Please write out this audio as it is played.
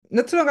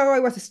not so long ago, I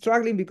was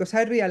struggling because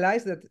I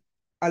realized that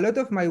a lot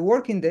of my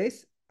working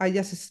days, I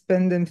just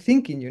spend them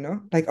thinking,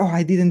 like, oh,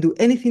 I didn't do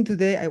anything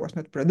today. I was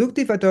not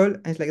productive at all.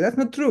 And it's like, that's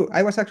not true.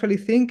 I was actually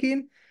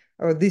thinking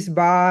about this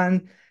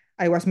band.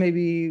 I was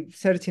maybe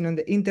searching on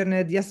the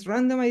internet, just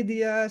random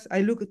ideas.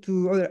 I look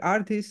to other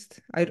artists.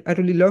 I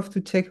really love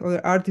to check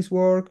other artists'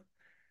 work.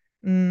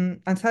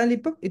 And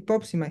suddenly it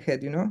pops in my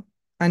head,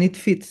 and it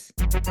fits.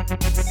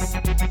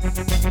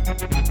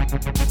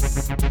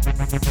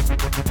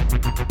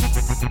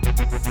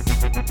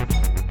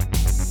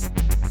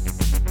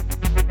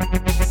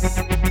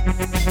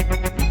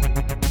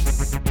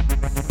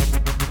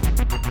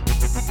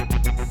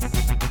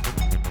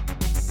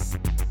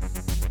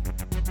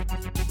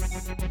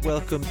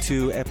 Welcome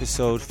to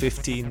episode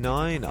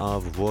 59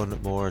 of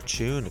One More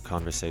Tune,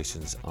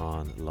 Conversations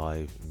on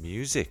Live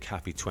Music.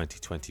 Happy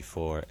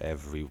 2024,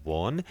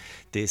 everyone.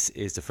 This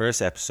is the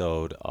first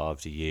episode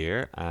of the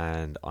year,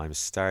 and I'm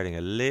starting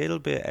a little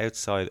bit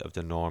outside of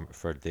the norm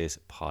for this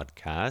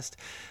podcast,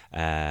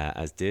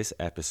 as this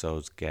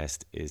episode's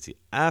guest is the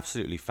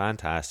absolutely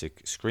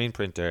fantastic screen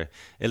printer,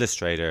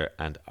 illustrator,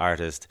 and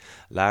artist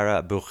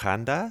Lara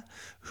Bujanda,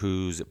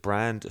 whose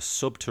brand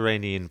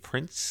Subterranean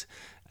Prints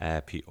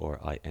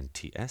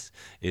Prints,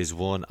 is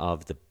one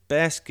of the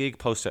best gig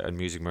poster and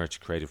music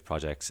merch creative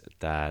projects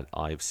that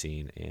I've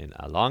seen in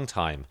a long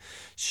time.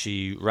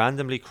 She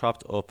randomly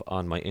cropped up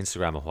on my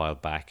Instagram a while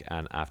back,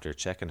 and after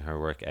checking her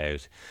work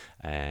out,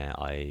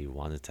 I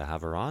wanted to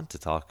have her on to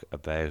talk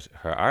about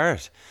her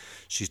art.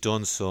 She's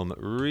done some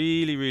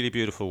really, really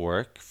beautiful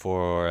work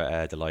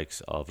for the likes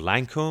of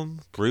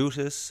Lancome,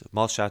 Brutus,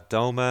 Molchat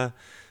Doma,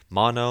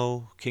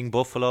 Mono, King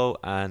Buffalo,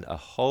 and a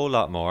whole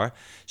lot more.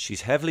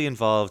 She's heavily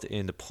involved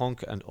in the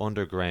punk and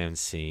underground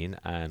scene,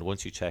 and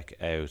once you check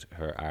out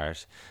her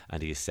art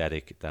and the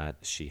aesthetic that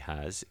she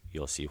has,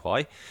 you'll see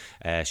why.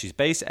 She's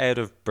based out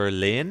of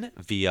Berlin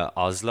via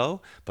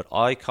Oslo, but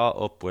I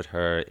caught up with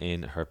her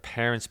in her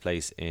parents'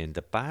 place in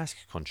the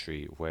Basque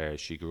country, where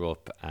she grew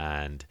up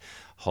and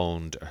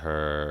honed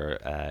her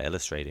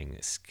illustrating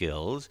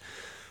skills.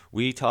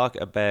 We talk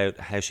about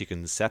how she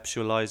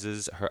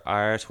conceptualizes her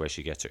art, where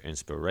she gets her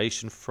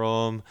inspiration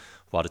from,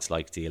 what it's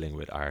like dealing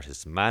with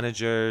artist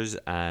managers,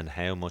 and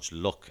how much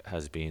luck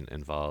has been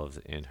involved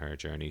in her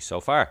journey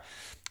so far.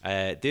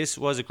 This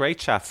was a great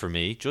chat for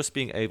me, just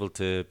being able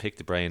to pick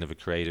the brain of a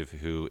creative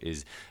who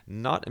is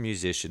not a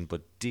musician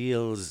but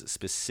deals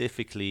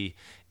specifically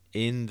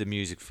in the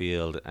music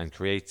field and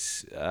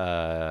creates,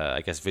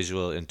 I guess,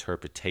 visual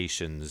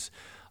interpretations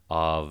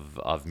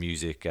of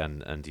music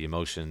and the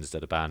emotions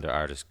that a band or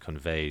artist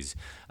conveys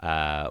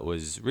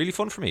was really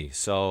fun for me.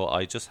 So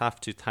I just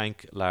have to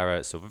thank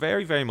Lara so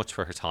very, very much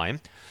for her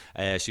time.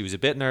 She was a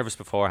bit nervous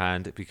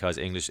beforehand because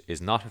English is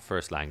not her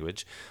first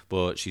language,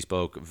 but she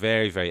spoke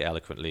very, very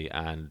eloquently,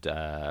 and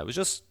it was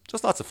just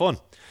lots of fun.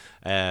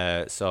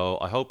 So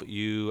I hope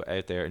you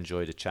out there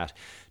enjoyed the chat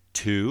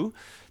too.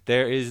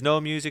 There is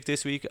no music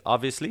this week,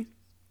 obviously.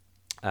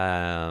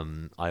 I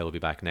will be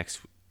back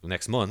next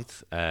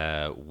month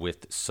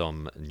with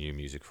some new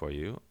music for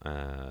you,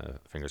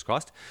 fingers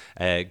crossed.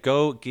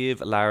 Go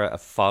give Lara a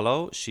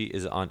follow. She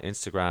is on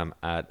Instagram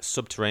at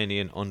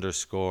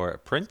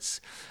subterranean_prints.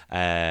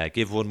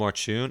 Give One More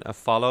Tune a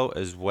follow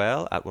as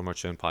well at One More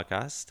Tune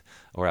Podcast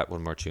or at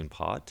One More Tune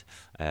Pod,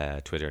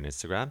 Twitter and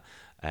Instagram.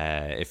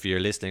 If you're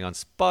listening on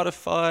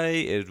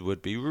Spotify, it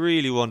would be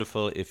really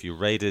wonderful if you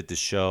rated the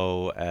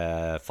show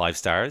 5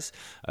 stars,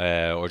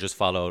 or just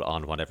followed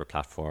on whatever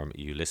platform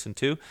you listen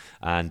to.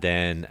 And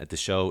then the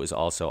show is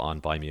also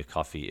on Buy Me a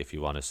Coffee if you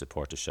want to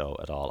support the show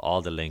at all.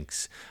 All the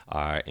links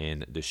are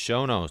in the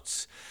show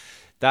notes.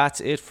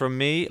 That's it from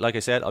me. Like I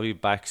said, I'll be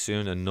back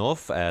soon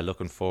enough.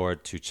 Looking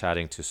forward to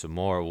chatting to some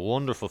more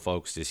wonderful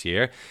folks this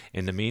year.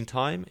 In the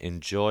meantime,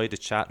 enjoy the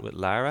chat with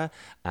Lara,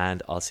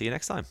 and I'll see you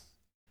next time.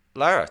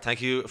 Lara,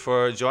 thank you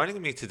for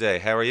joining me today.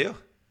 How are you?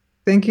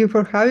 Thank you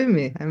for having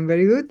me. I'm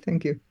very good.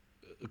 Thank you.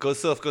 Good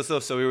stuff, good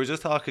stuff. So we were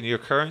just talking. You're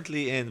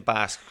currently in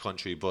Basque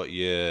Country, but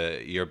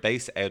you're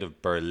based out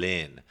of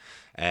Berlin,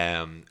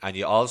 and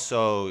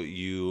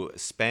you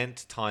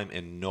spent time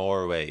in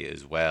Norway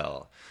as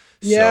well.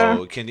 Yeah.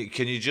 So can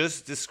you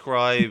just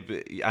describe?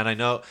 And I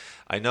know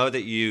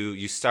that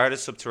you started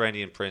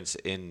Subterranean Prince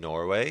in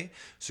Norway.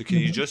 So can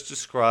you Mhm. just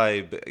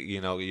describe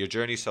your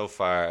journey so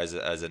far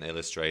as an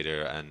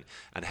illustrator, and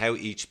how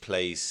each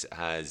place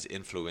has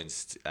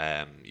influenced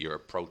your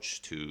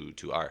approach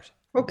to art?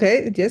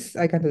 Okay, yes,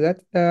 I can do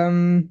that.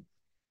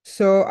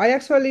 So I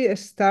actually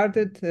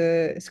started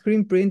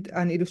screen print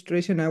and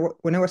illustration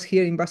when I was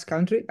here in Basque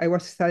Country. I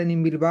was studying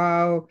in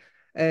Bilbao.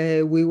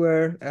 We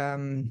were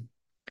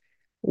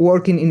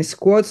working in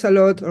squads a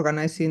lot,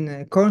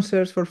 organizing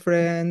concerts for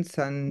friends,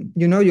 and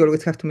you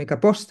always have to make a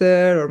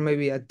poster or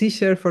maybe a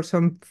T-shirt for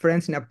some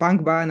friends in a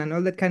punk band and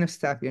all that kind of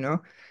stuff.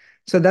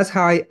 So that's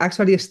how I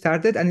actually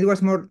started, and it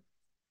was more,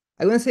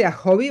 I wouldn't say a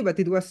hobby, but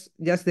it was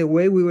just the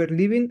way we were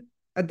living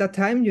at that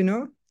time.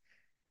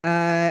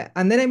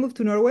 And then I moved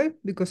to Norway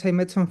because I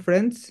met some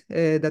friends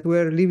that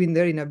were living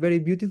there in a very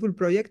beautiful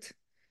project.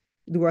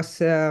 It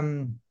was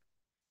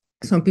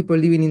some people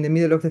living in the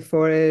middle of the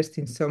forest,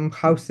 in some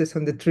houses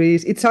on the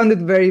trees. It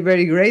sounded very,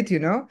 very great, you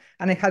know,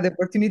 and I had the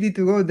opportunity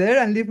to go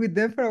there and live with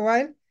them for a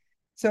while.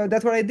 So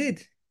that's what I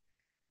did.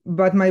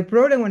 But my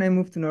problem when I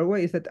moved to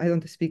Norway is that I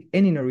don't speak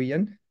any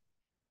Norwegian,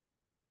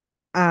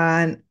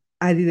 and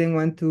I didn't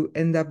want to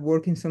end up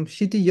working some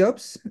shitty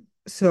jobs.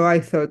 So I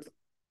thought,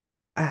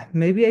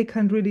 maybe I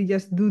can really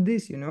just do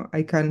this, you know.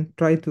 I can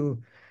try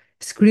to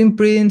screen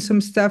print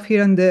some stuff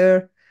here and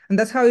there. And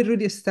that's how it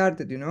really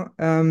started, you know.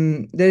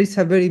 There is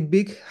a very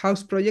big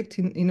house project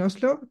in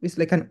Oslo. It's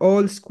like an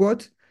old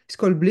squad. It's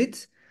called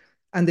Blitz.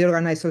 And they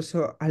organize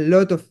also a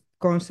lot of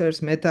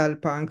concerts, metal,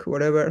 punk,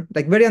 whatever,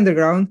 like very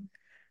underground.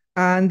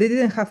 And they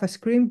didn't have a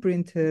screen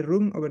print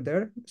room over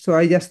there. So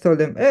I just told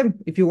them,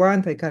 if you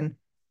want, I can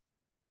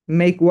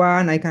make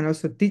one. I can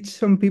also teach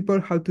some people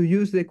how to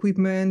use the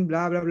equipment,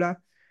 blah, blah, blah.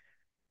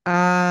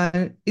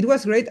 And it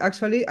was great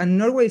actually. And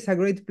Norway is a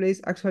great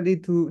place actually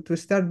to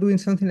start doing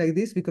something like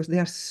this because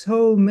there are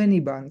so many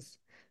bands.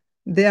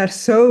 There are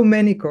so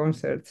many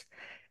concerts.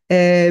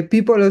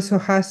 People also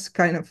has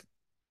kind of,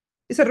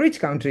 it's a rich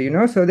country, you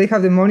know, so they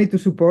have the money to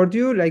support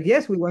you. Like,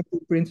 yes, we want to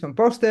print some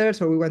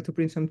posters or we want to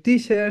print some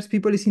t-shirts.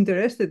 People is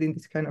interested in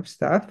this kind of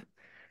stuff.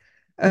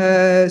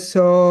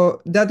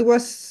 So that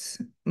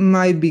was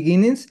my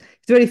beginnings.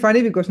 It's very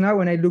funny because now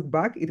when I look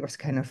back, it was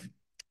kind of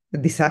a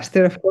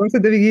disaster, of course,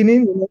 at the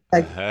beginning. You know,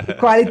 like the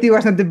quality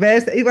was not the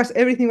best. It was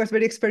everything was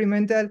very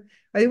experimental,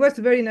 but it was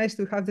very nice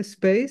to have the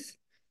space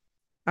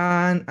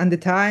and the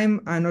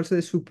time and also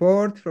the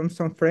support from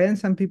some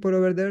friends and people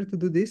over there to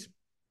do this.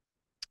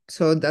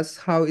 So that's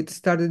how it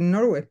started in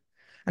Norway.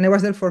 And I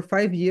was there for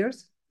 5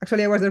 years.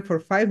 Actually, I was there for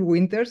 5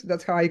 winters.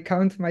 That's how I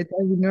count my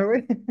time in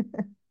Norway.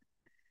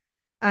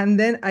 And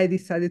then I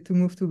decided to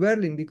move to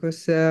Berlin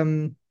because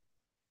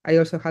I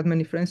also had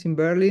many friends in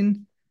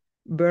Berlin.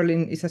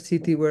 Berlin is a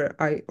city where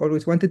I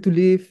always wanted to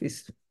live.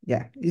 It's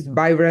yeah, it's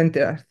vibrant.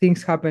 There are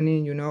things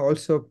happening, you know,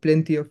 also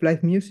plenty of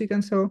live music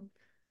and so.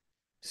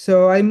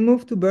 So I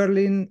moved to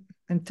Berlin.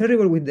 I'm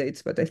terrible with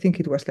dates, but I think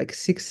it was like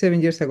 6,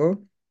 7 years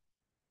ago.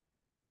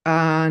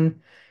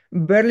 And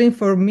Berlin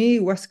for me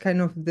was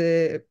kind of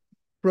the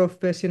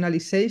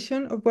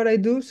professionalization of what I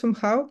do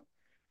somehow,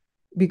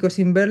 because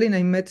in Berlin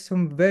I met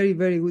some very,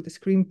 very good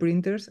screen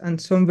printers and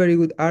some very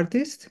good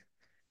artists.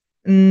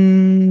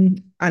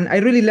 And I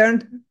really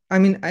learned. I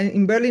mean,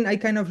 in Berlin, I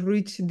kind of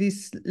reached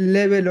this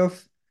level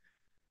of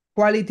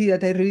quality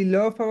that I really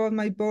love about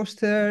my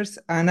posters.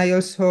 And I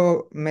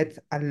also met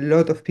a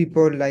lot of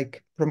people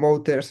like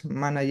promoters,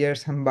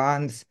 managers, and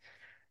bands.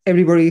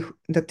 Everybody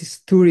that is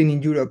touring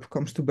in Europe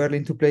comes to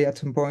Berlin to play at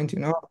some point, you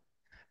know.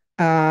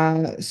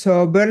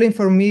 So Berlin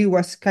for me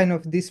was kind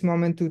of this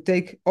moment to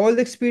take all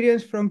the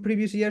experience from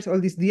previous years, all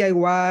this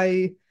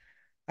DIY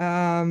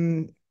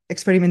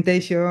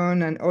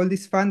experimentation and all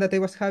this fun that I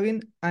was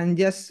having, and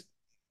just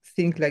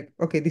think like,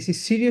 okay, this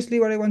is seriously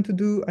what I want to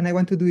do, and I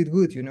want to do it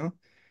good, you know.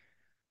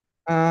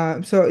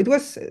 So it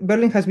was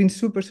Berlin has been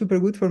super, super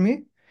good for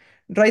me.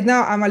 Right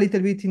now, I'm a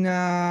little bit in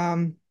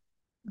a,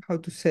 how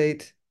to say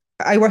it.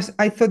 I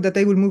thought that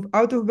I would move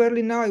out of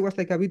Berlin now. I was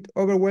like a bit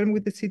overwhelmed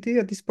with the city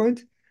at this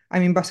point.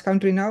 I'm in Basque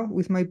Country now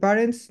with my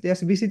parents,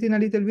 just visiting a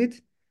little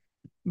bit.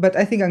 But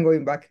I think I'm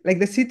going back. Like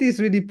the city is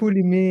really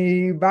pulling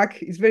me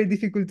back. It's very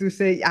difficult to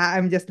say, yeah,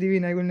 I'm just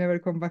leaving. I will never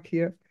come back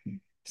here.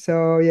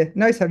 So yeah,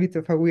 now it's a bit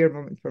of a weird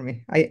moment for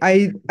me.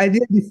 I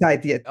didn't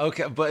decide yet.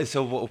 Okay, but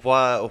so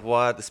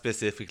what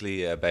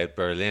specifically about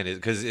Berlin is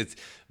because it's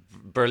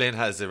Berlin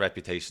has the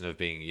reputation of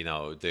being, you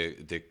know,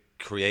 the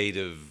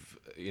creative,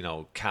 you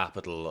know,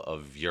 capital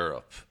of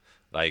Europe.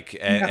 Like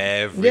Yeah, yeah.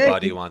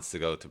 everybody wants to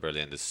go to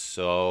Berlin. There's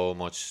so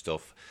much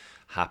stuff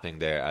happening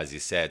there, as you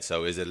said.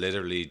 So is it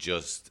literally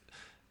just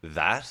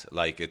that?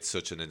 Like it's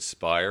such an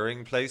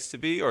inspiring place to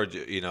be, or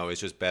you know,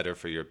 it's just better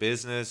for your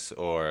business,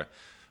 or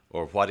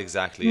what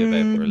exactly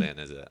about Hmm. Berlin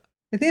is it?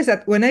 The thing is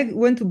that when I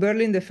went to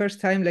Berlin the first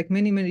time, like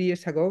many, many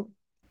years ago,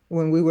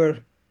 when we were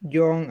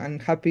young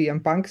and happy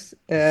and punks,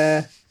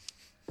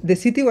 the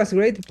city was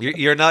great.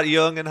 You're not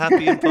young and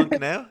happy and punk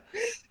now?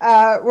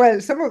 Well,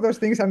 some of those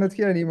things are not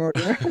here anymore,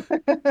 you know?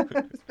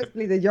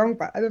 Especially the young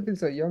part. I don't feel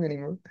so young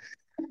anymore.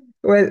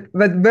 Well,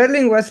 but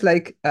Berlin was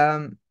like,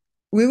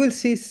 we will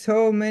see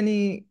so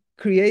many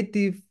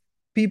creative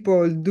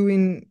people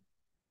doing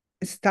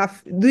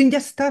stuff, doing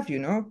just stuff, you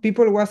know.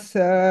 People was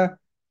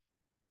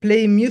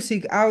playing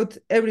music out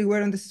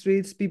everywhere on the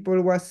streets.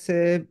 People was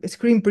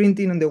screen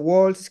printing on the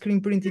walls,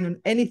 screen printing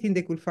on anything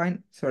they could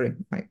find. Sorry,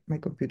 my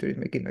computer is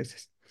making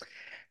noises.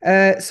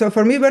 So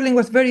for me, Berlin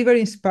was very, very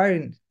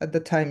inspiring at the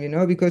time, you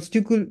know, because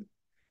you could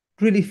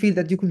really feel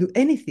that you could do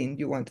anything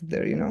you wanted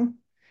there, you know.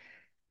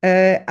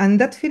 And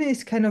that feeling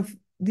is kind of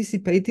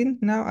dissipating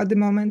now at the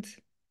moment.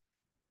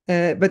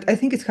 But I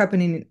think it's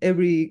happening in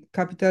every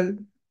capital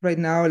right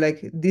now,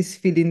 like this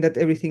feeling that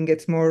everything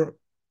gets more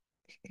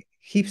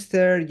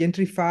hipster,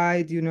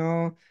 gentrified, you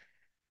know.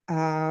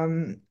 I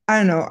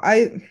don't know.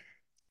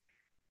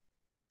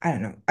 I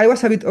don't know. I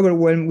was a bit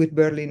overwhelmed with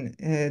Berlin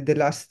the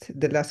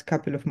last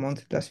couple of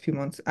months, last few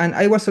months, and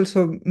I was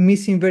also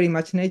missing very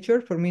much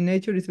nature. For me,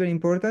 nature is very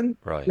important,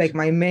 Right. like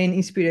my main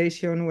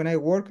inspiration when I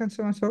work and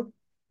so on. So,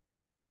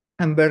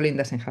 and Berlin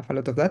doesn't have a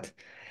lot of that.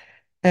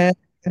 Uh,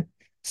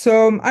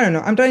 so I don't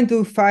know. I'm trying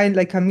to find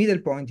like a middle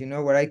point,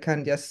 where I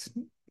can just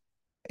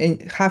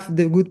have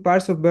the good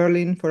parts of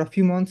Berlin for a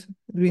few months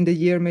during the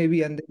year,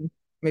 maybe, and then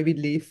maybe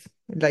leave,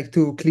 like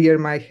to clear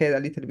my head a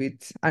little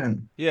bit. I don't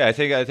know. Yeah, I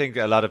think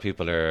a lot of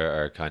people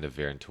are kind of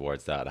veering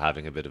towards that,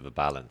 having a bit of a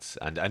balance.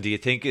 And do you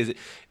think is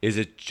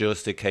it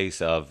just a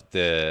case of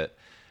the,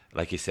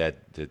 like you said,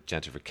 the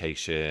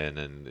gentrification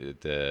and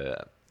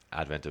the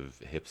advent of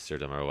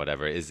hipsterdom or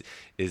whatever? Is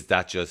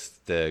that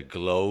just the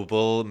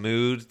global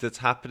mood that's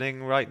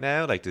happening right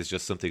now? Like there's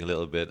just something a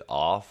little bit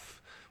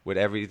off with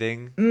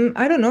everything?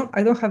 I don't know.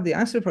 I don't have the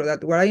answer for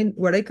that.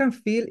 What I can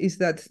feel is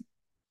that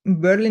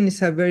Berlin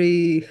is a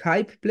very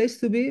hype place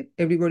to be.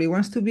 Everybody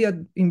wants to be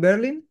in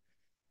Berlin,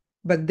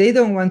 but they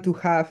don't want to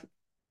have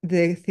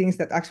the things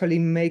that actually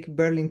make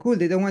Berlin cool.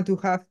 They want to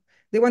have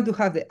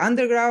the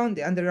underground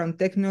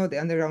techno, the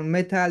underground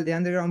metal, the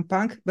underground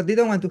punk, but they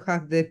don't want to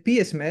have the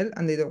pee smell,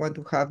 and they don't want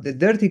to have the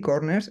dirty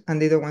corners,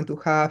 and they don't want to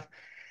have,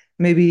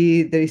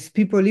 maybe there is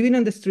people living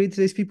on the streets,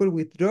 there's people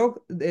with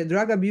drug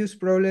abuse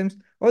problems.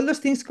 All those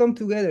things come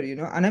together,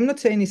 And I'm not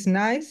saying it's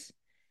nice,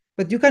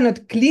 but you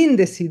cannot clean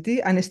the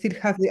city and still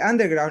have the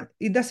underground.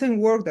 It doesn't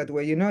work that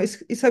way,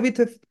 It's a bit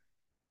of,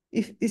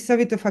 it's a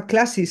bit of a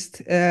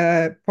classist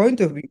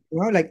point of view,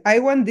 Like I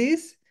want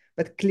this,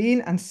 but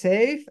clean and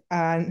safe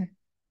and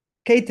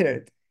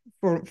catered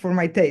for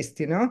my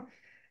taste.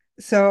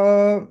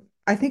 So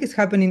I think it's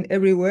happening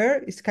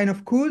everywhere. It's kind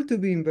of cool to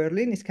be in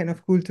Berlin. It's kind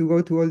of cool to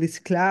go to all these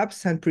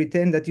clubs and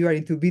pretend that you are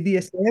into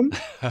BDSM,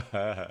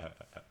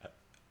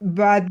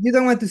 but you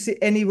don't want to see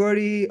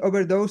anybody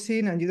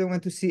overdosing, and you don't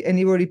want to see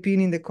anybody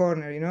peeing in the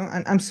corner.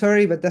 And I'm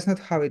sorry, but that's not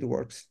how it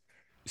works.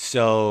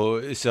 So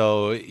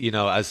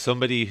as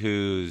somebody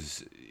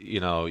who's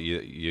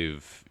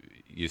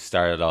you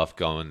started off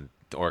going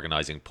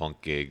organizing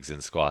punk gigs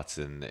and squats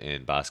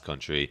in Basque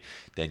Country,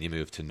 then you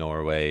moved to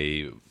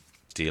Norway,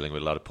 dealing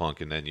with a lot of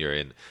punk, and then you're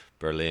in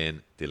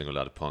Berlin dealing with a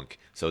lot of punk.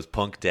 So is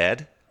punk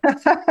dead?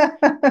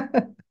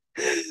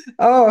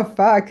 Oh,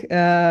 fuck.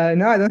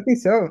 No, I don't think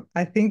so.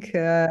 I think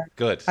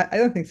Good. I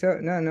don't think so.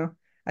 No, no.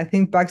 I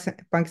think punk's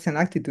an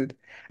attitude.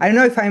 I don't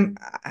know if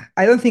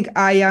I don't think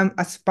I am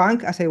as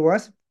punk as I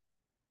was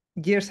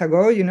years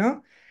ago,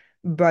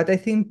 but I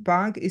think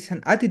punk is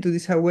an attitude,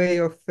 is a way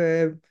of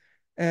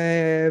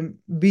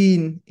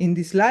being in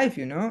this life.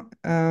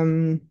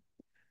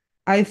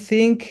 I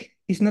think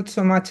it's not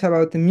so much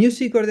about the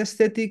music or the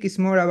aesthetic, it's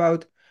more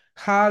about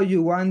how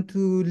you want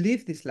to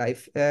live this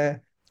life. Yeah.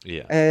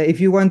 If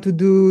you want to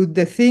do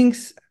the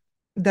things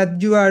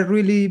that you are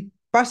really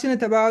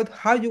passionate about,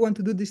 how you want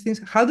to do these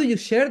things, how do you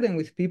share them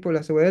with people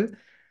as well?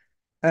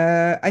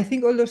 I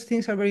think all those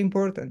things are very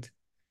important.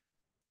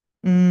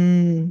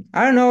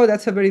 I don't know.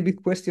 That's a very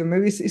big question.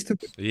 Maybe it's too.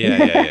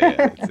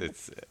 Yeah.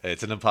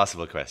 It's an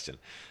impossible question,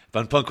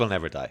 but punk will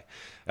never die,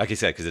 like you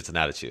said, because it's an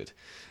attitude.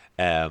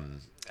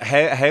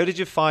 How did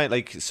you find,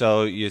 like,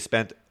 so you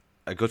spent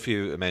a good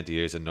few amount of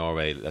years in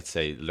Norway, let's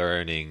say,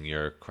 learning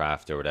your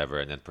craft or whatever,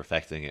 and then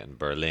perfecting it in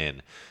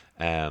Berlin.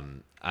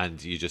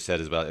 And you just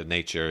said as well,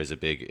 nature is a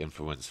big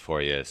influence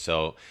for you.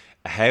 So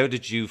how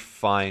did you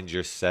find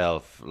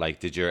yourself? Like,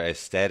 did your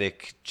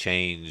aesthetic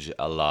change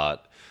a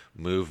lot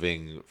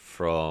moving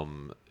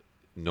from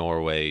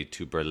Norway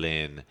to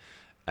Berlin?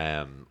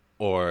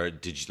 Or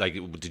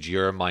did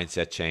your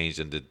mindset change,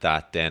 and did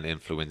that then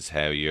influence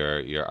how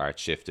your art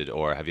shifted,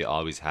 or have you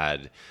always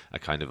had a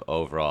kind of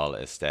overall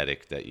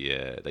aesthetic that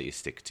you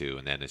stick to,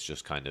 and then it's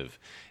just kind of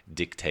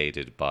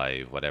dictated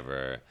by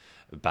whatever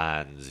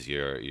bands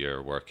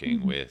you're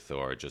working with,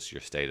 or just your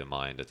state of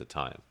mind at the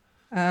time?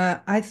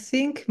 I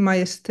think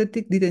my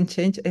aesthetic didn't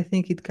change. I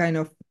think it kind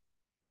of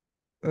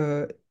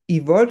uh,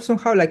 evolved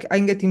somehow. Like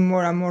I'm getting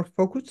more and more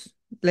focused.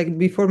 Like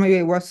before, maybe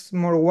I was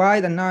more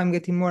wide, and now I'm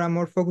getting more and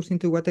more focused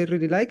into what I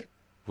really like.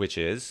 Which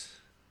is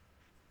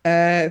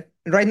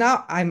Right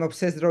now, I'm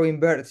obsessed drawing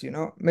birds.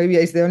 Maybe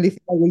it's the only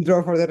thing I will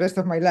draw for the rest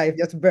of my life,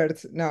 just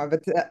birds. No,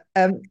 but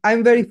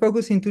I'm very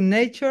focused into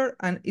nature,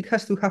 and it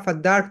has to have a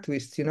dark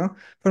twist.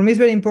 For me, it's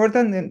very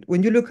important. And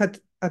when you look at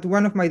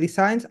one of my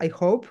designs, I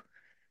hope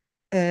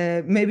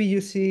maybe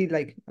you see,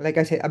 like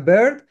I said, a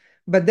bird,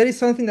 but there is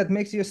something that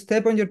makes you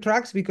step on your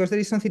tracks, because there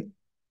is something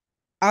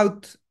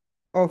out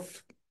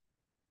of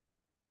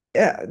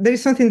there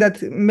is something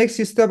that makes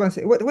you stop and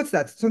say, what's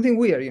that? Something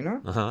weird.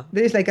 uh-huh.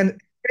 There is like an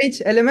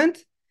strange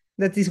element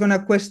that is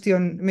gonna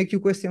make you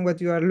question what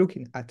you are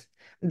looking at.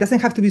 It doesn't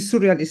have to be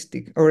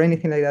surrealistic or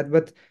anything like that,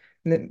 but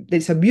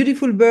there's a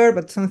beautiful bird,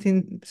 but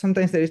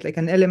sometimes there is like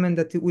an element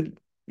that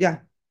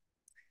yeah,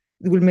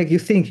 it will make you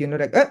think,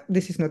 like, oh,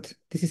 this is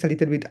a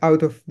little bit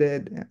out of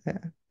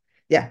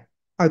yeah,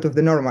 out of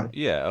the normal.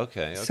 Yeah,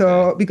 okay.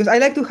 So, because I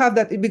like to have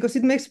that, because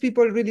it makes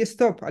people really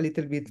stop a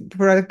little bit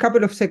for a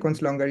couple of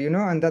seconds longer,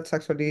 and that's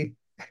actually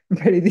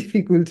very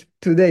difficult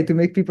today, to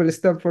make people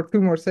stop for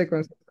 2 more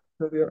seconds.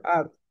 of your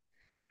art.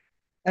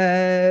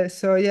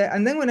 So yeah,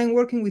 and then when I'm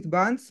working with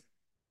bands,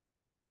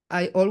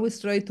 I always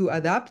try to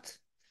adapt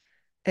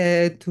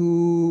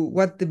to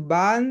what the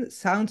band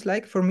sounds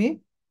like for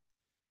me.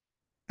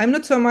 I'm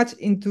not so much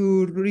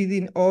into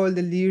reading all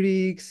the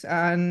lyrics,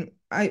 and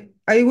I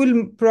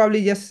will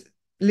probably just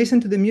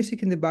listen to the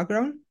music in the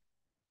background,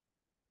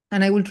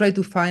 and I will try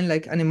to find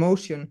like an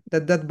emotion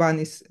that that band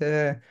is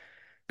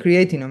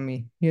creating on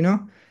me, you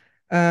know?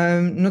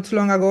 Not so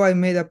long ago, I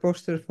made a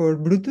poster for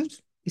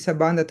Brutus. It's a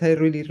band that I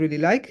really, really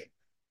like.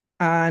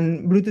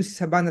 And Brutus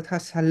is a band that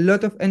has a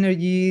lot of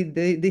energy.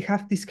 They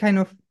have this kind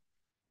of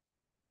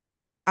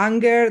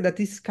anger that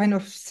is kind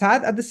of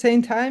sad at the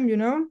same time, you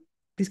know,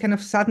 this kind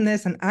of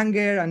sadness and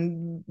anger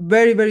and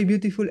very, very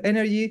beautiful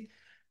energy.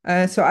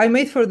 So I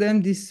made for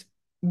them this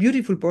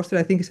beautiful poster.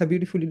 I think it's a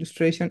beautiful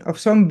illustration of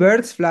some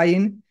birds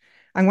flying.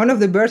 And one of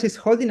the birds is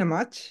holding a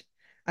match.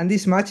 And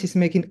this match is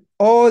making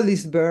all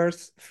these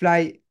birds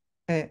fly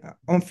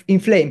in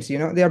flames, you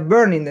know, they are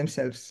burning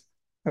themselves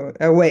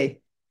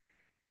away.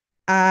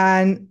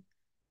 And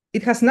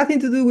it has nothing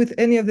to do with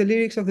any of the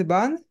lyrics of the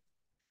band,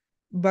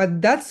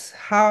 but that's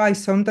how I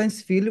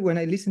sometimes feel when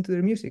I listen to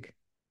their music.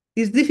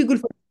 It's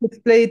difficult for me to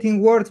play it in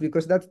words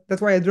because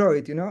that's why I draw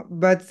it, you know.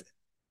 But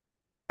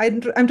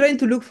I'm trying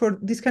to look for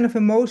this kind of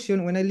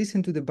emotion when I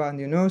listen to the band,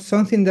 you know,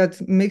 something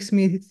that makes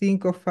me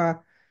think of a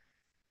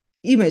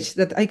image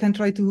that I can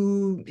try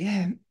to,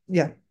 yeah,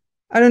 yeah.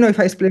 I don't know if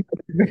I explained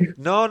it.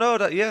 No, no,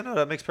 that yeah, no,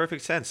 that makes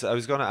perfect sense. I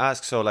was going to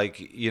ask, so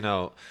like,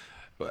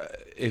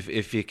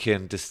 if you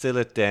can distill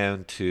it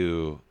down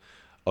to,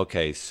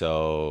 okay,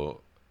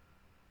 so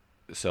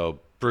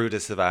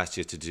Brutus have asked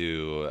you to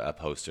do a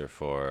poster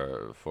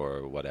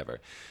for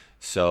whatever.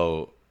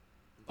 So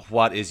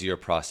what is your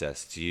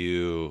process? Do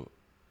you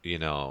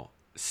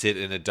sit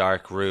in a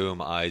dark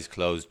room, eyes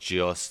closed,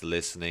 just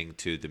listening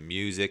to the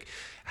music?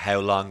 How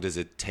long does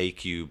it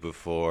take you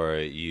before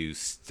you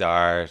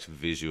start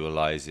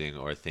visualizing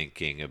or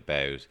thinking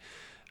about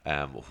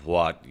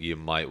what you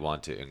might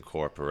want to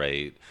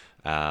incorporate?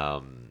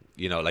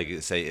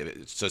 Like say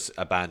it's just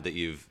a band that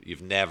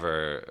you've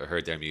never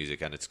heard their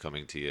music and it's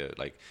coming to you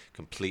like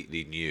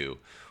completely new.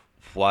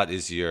 What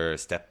is your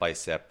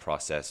step-by-step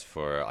process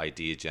for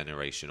idea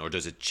generation, or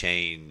does it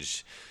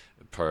change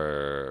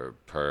per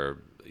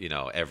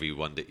every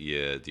one that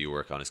you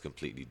work on is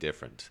completely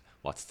different?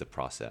 What's the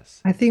process?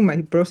 I think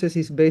my process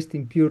is based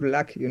in pure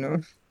luck, you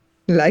know,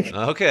 like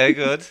Okay,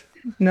 good.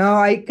 no,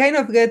 I kind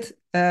of get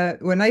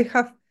when I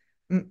have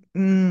mm,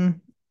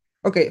 mm,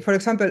 okay, for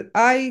example,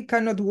 I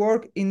cannot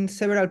work in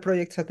several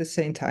projects at the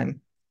same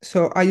time.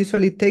 So I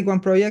usually take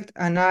one project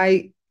and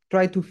I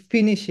try to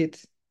finish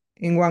it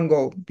in one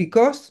go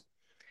because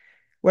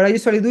what I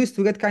usually do is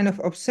to get kind of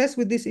obsessed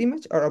with this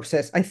image or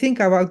obsessed. I think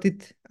about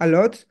it a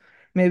lot.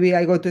 Maybe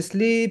I go to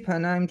sleep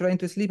and I'm trying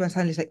to sleep and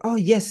suddenly it's like, oh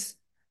yes,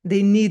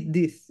 they need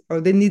this or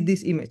they need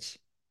this image.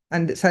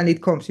 And suddenly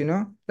it comes, you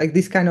know, like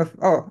this kind of,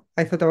 oh,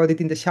 I thought about it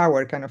in the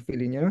shower kind of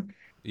feeling, you know?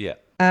 Yeah.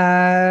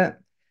 Uh,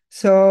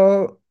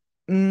 so,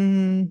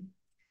 mm,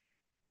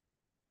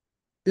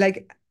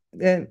 like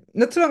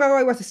not so long ago,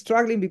 I was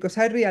struggling because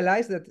I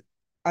realized that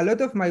a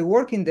lot of my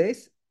working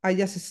days, I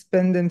just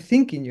spend them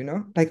thinking, you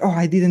know, like, oh,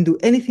 I didn't do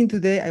anything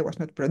today. I was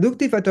not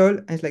productive at all.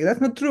 And it's like,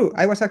 that's not true.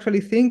 I was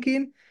actually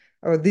thinking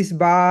about this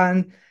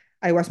band.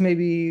 I was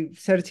maybe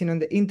searching on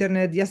the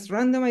internet, just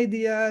random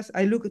ideas.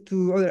 I look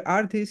to other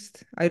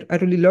artists. I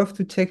really love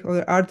to check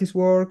other artists'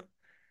 work.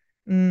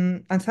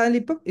 And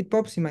suddenly it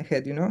pops in my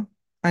head, you know,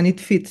 and it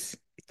fits.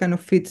 It kind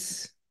of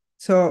fits.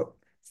 So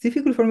it's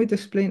difficult for me to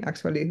explain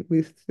actually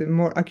with the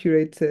more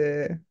accurate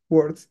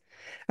words.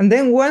 And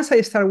then once I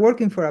start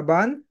working for a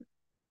band,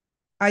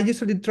 I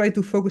usually try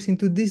to focus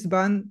into this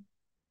band.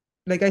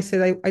 Like I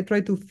said, I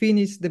try to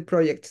finish the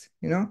project,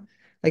 you know,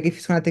 like if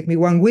it's gonna take me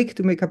 1 week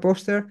to make a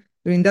poster,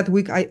 during that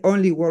week I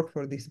only work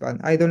for this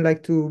band. I don't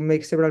like to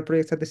make several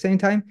projects at the same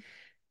time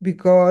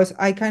because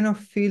I kind of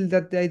feel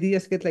that the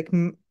ideas get like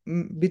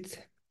bit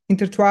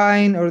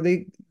intertwined or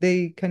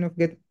they kind of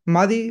get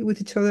muddy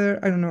with each other.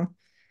 I don't know.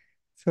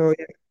 So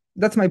yeah,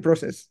 that's my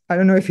process. I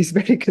don't know if it's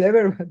very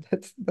clever, but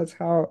that's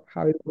how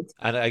it works.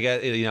 And I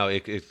guess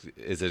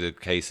is it a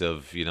case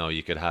of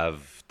you could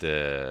have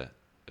the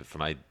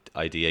from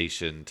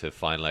ideation to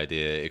final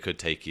idea. It could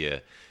take you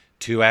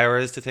 2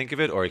 hours to think of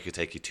it, or it could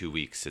take you 2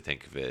 weeks to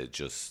think of it.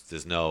 Just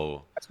there's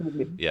no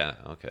Absolutely, yeah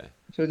okay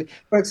absolutely.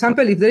 For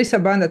example, if there is a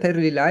band that I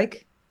really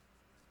like,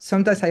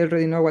 sometimes I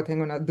already know what I'm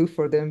gonna do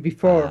for them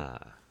before ah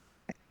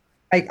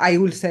I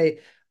will say,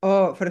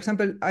 oh, for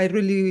example, I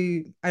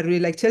really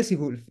like Chelsea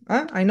Wolf.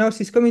 Huh? I know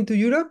she's coming to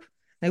Europe.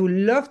 I would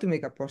love to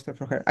make a poster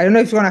for her. I don't know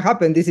if it's gonna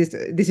happen. This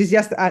is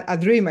just a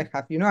dream I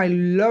have. You know, I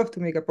love to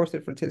make a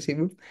poster for Chelsea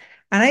Wolf,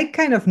 and I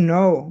kind of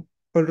know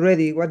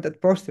already what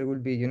that poster will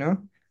be. You know,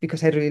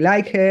 because I really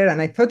like her,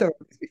 and I thought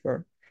about this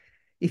before.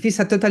 If it's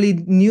a totally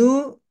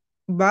new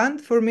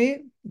band for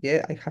me,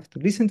 yeah, I have to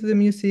listen to the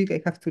music.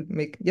 I have to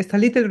make just a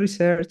little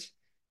research.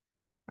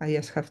 I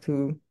just have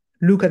to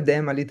look at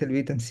them a little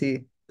bit and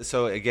see.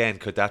 So again,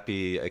 could that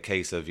be a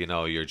case of,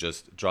 you're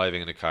just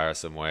driving in a car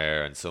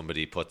somewhere and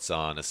somebody puts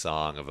on a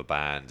song of a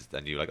band,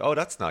 then you're like, oh,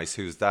 that's nice,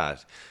 who's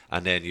that?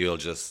 And then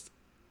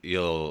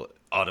you'll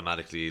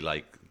automatically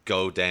like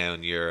go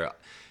down your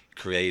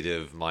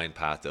creative mind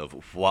path of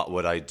what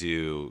would I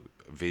do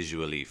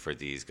visually for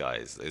these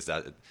guys? Is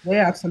that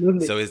Yeah,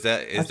 absolutely. so? Is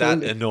that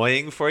Absolutely.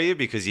 annoying for you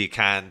because you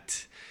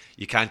can't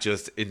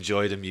just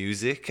enjoy the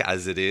music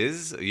as it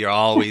is. You're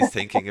always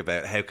thinking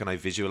about how can I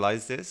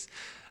visualize this,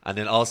 and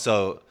then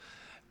also,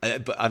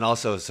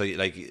 so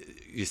like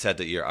you said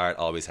that your art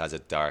always has a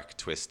dark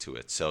twist to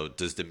it. So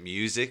does the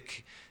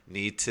music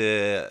need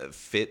to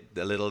fit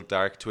a little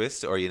dark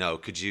twist, or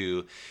could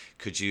you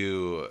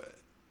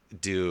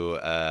do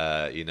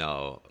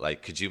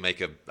like could you make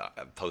a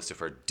poster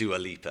for Dua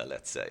Lipa,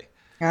 let's say?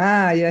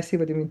 Ah, yeah, I see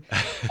what you mean.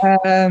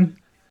 Um,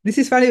 this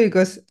is funny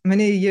because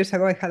many years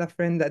ago I had a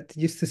friend that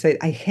used to say,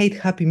 I hate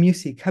happy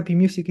music. Happy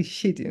music is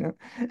shit, you know?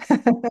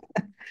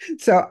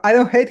 So I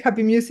don't hate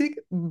happy music,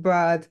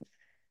 but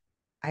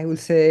I would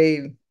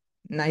say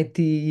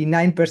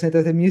 99%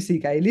 of the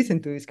music I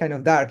listen to is kind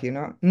of dark, you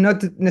know?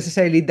 Not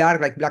necessarily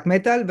dark like black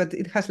metal, but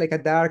it has like a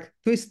dark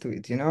twist to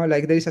it, you know?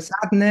 Like there is a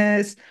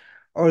sadness,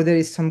 or there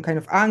is some kind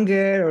of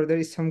anger, or there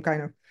is some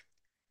kind of,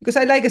 because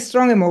I like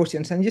strong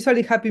emotions, and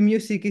usually happy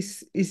music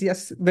is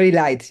just very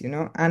light, you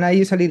know. And I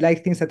usually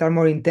like things that are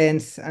more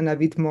intense and a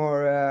bit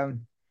more,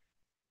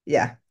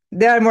 yeah,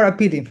 they are more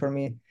appealing for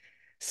me.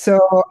 So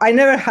I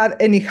never had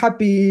any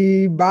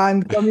happy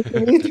band coming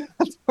to me to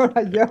ask for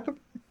a job.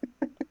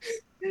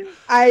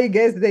 I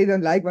guess they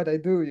don't like what I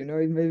do, you know.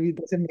 It maybe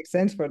doesn't make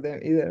sense for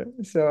them either.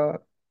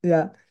 So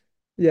yeah,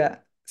 yeah.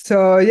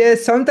 So yeah,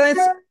 sometimes,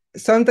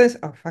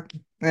 oh fuck.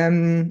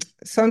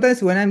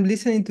 Sometimes when I'm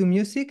listening to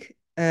music,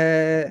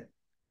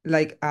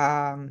 like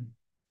an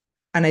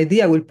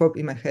idea will pop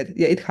in my head.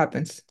 Yeah, it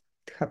happens.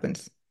 It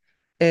happens.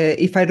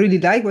 If I really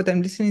like what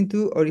I'm listening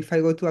to, or if I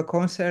go to a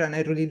concert and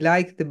I really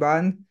like the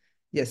band,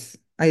 yes,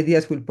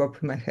 ideas will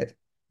pop in my head.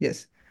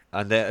 Yes.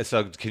 And then,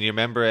 so can you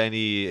remember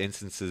any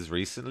instances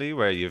recently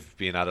where you've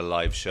been at a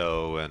live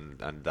show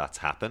and that's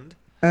happened?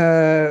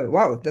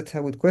 Wow, that's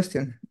a good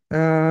question.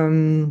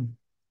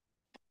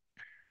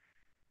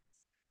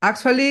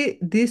 Actually,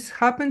 this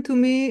happened to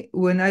me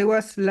when I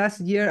was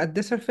last year at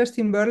Desert Fest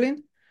in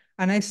Berlin,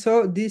 and I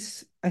saw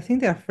this, I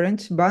think they're a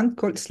French band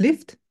called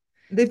Slift.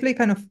 They play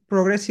kind of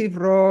progressive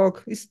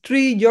rock. It's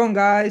three young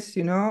guys,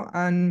 you know,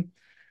 and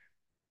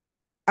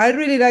I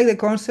really like the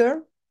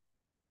concert.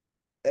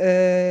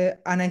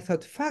 And I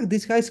thought, fuck,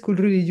 these guys could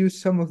really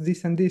use some of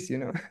this and this, you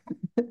know,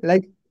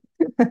 like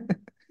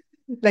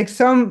like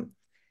some.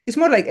 It's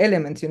more like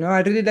elements, you know.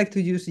 I really like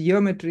to use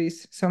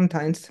geometries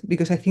sometimes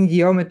because I think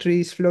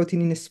geometries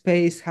floating in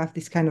space have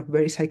this kind of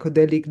very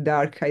psychedelic,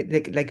 dark,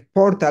 like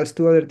portals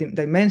to other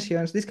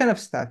dimensions. This kind of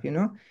stuff, you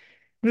know.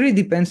 Really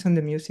depends on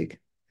the music.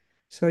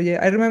 So yeah,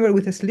 I remember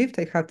with a Slift,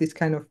 I had this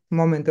kind of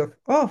moment of,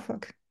 oh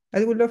fuck,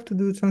 I would love to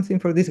do something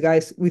for these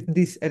guys with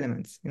these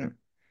elements, you know.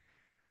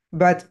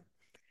 But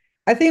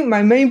I think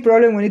my main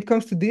problem when it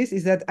comes to this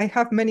is that I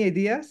have many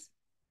ideas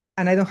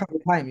and I don't have the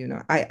time, you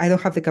know. I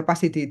don't have the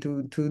capacity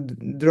to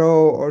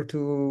draw or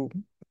to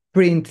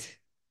print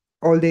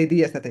all the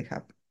ideas that I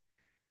have.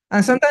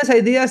 And sometimes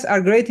ideas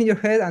are great in your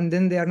head and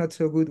then they are not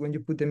so good when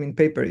you put them in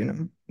paper, you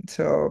know.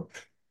 So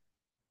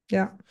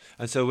yeah.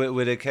 And so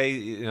with a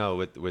case,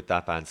 with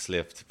that band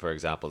Slift, for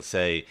example,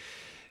 say,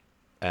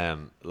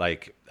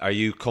 like, are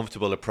you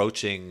comfortable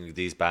approaching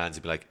these bands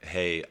and be like,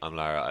 "Hey, I'm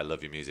Lara. I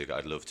love your music.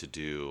 I'd love to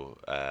do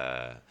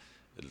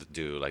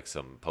like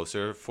some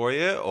poster for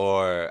you,"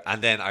 or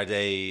and then are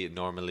they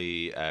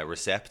normally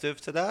receptive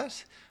to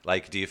that?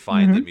 Like, do you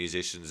find that Mhm.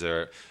 musicians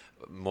are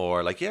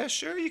more like, "Yeah,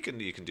 sure, you can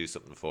do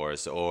something for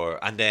us," or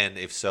and then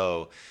if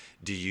so,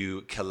 do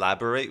you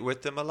collaborate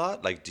with them a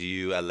lot? Like, do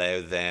you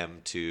allow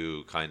them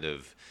to kind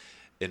of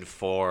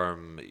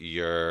inform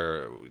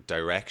your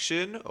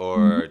direction, Mhm.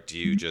 or do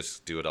you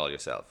just do it all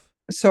yourself?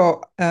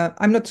 So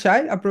I'm not shy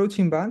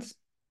approaching bands.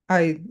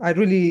 I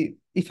really,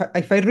 if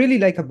I really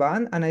like a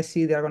band and I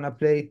see they're gonna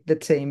play,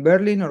 let's say in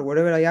Berlin or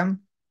wherever I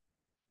am,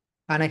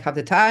 and I have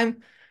the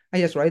time,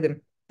 I just write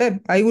them.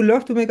 I would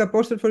love to make a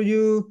poster for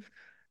you.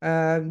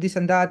 This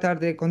and that are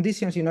the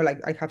conditions, you know, like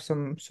I have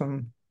some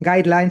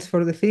guidelines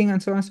for the thing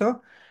and so and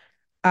so.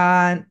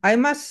 And I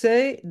must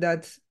say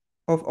that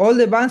of all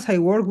the bands I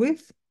work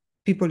with,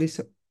 people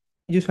is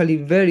usually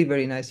very,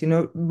 very nice. You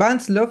know,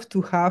 bands love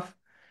to have,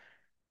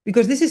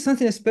 because this is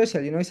something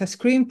special, you know, it's a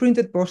screen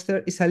printed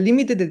poster, it's a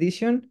limited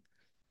edition.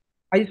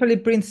 I usually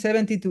print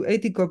 70 to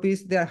 80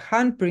 copies. They are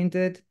hand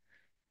printed.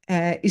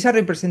 It's a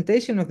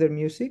representation of their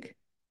music.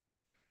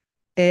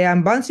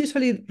 And bands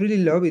usually really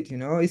love it, you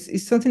know.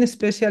 It's something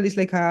special. It's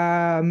like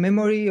a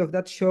memory of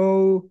that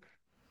show.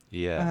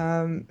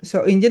 Yeah.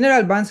 So in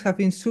general, bands have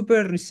been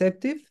super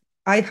receptive.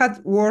 I had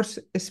worse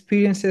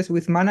experiences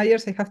with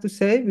managers, I have to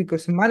say,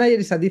 because manager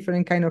is a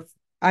different kind of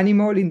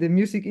animal in the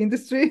music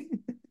industry.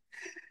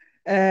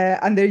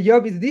 And their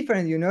job is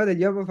different, you know. The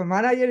job of a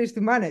manager is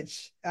to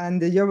manage,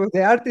 and the job of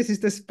the artist is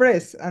to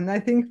express. And I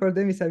think for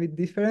them it's a bit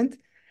different.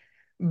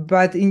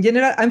 But in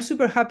general, I'm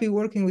super happy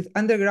working with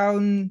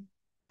underground.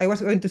 I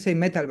was going to say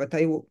metal, but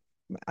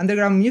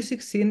underground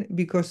music scene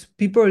because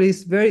people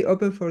is very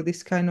open for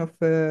this kind of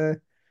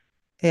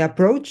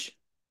approach.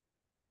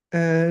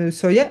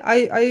 So yeah,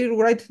 I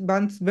write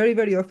bands very,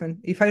 very often.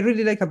 If I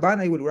really like a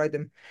band, I will write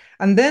them.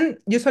 And then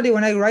usually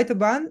when I write a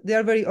band, they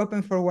are very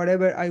open for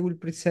whatever I will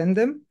present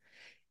them.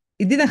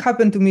 It didn't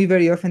happen to me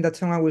very often that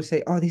someone will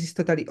say, "Oh, this is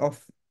totally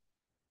off."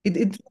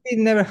 It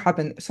never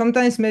happened.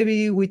 Sometimes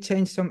maybe we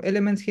change some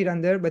elements here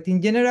and there, but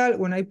in general,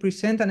 when I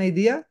present an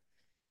idea,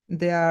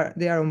 they are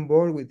on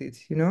board with it,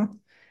 you know?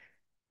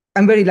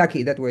 I'm very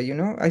lucky that way, you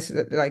know?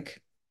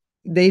 Like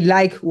they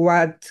like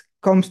what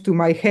comes to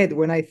my head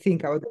when I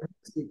think about the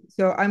music.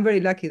 So I'm very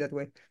lucky that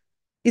way.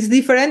 It's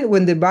different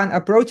when the band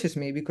approaches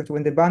me because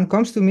when the band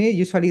comes to me,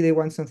 usually they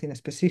want something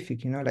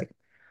specific, you know, like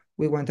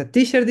we want a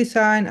t-shirt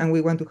design and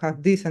we want to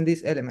have this and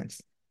these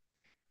elements.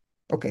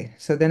 Okay,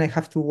 so then I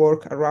have to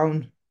work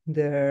around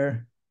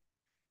their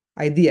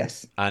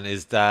ideas. And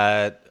is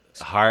that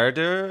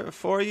harder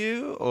for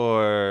you,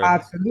 or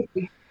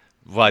Absolutely.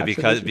 why?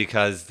 Because Absolutely.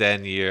 because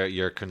then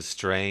you're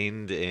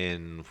constrained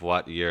in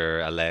what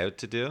you're allowed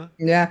to do.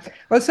 Yeah.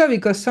 Also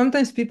because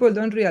sometimes people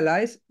don't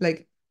realize,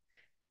 like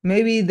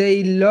maybe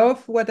they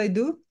love what I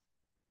do,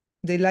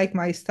 they like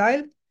my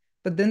style,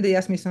 but then they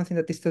ask me something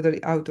that is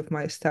totally out of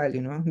my style,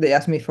 you know? They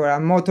ask me for a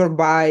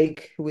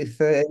motorbike with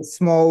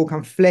smoke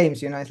and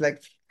flames, you know? It's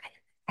like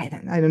I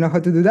don't know how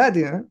to do that,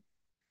 you know?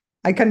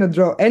 I cannot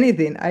draw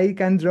anything. I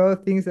can draw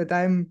things that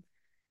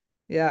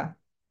yeah,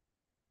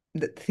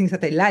 the things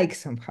that I like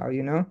somehow,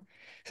 you know?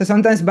 So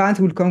sometimes bands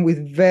will come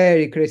with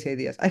very crazy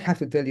ideas. I have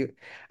to tell you.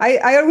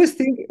 I always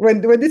think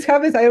when this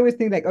happens, I always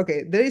think like,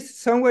 okay, there is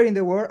somewhere in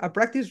the world a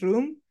practice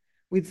room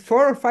with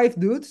 4 or 5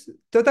 dudes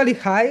totally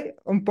high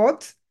on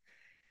pots,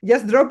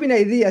 just dropping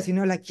ideas, you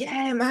know, like,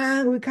 yeah,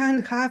 man, we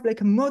can have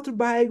like a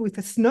motorbike with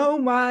a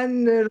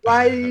snowman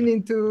riding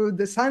into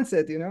the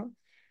sunset, you know?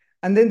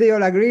 And then they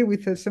all agree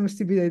with some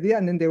stupid idea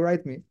and then they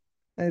write me.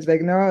 And it's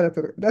like, no, that's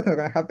not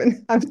gonna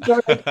happen. I'm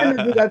sorry, I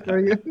cannot do that for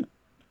you.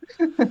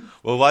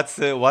 Well, what's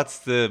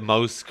the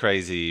most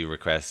crazy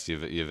request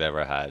you've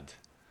ever had?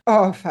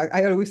 Oh, fuck.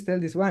 I always tell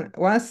this one.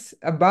 Once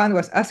a band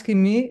was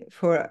asking me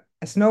for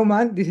a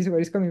snowman. This is where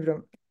it's coming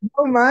from.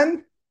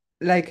 Snowman,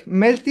 like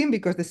melting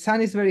because the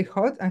sun is very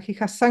hot and he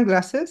has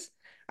sunglasses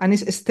and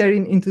is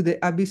staring into the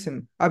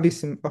abysm.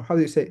 Abysm, or how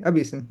do you say?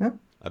 Abysm, no?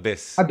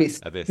 Abyss. Abyss,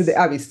 to the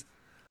Abyss. abyss.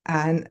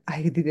 And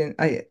I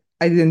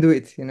didn't do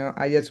it, you know.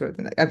 I just wrote,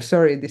 like, I'm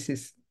sorry,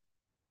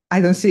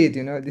 I don't see it,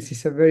 you know. This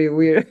is a very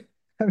weird,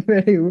 a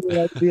very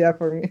weird idea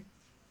for me.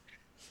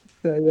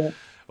 So yeah,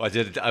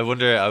 I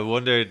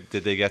wonder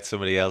did they get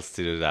somebody else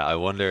to do that? I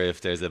wonder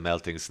if there's a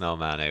melting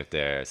snowman out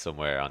there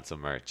somewhere on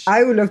some merch.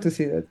 I would love to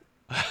see that.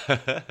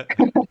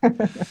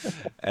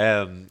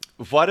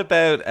 What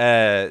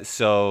about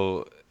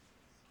so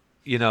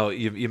you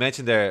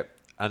mentioned there,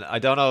 and I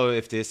don't know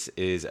if this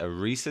is a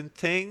recent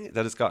thing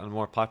that has gotten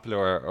more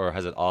popular, or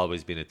has it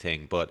always been a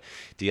thing, but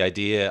the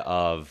idea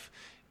of,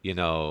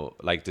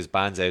 like there's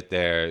bands out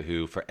there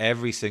who for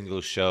every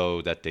single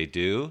show that they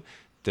do,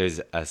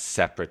 there's a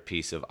separate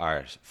piece of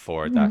art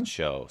for that Mhm.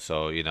 show.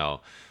 So,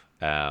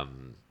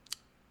 um,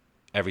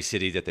 every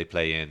city that they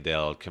play in,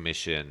 they'll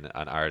commission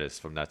an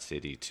artist from that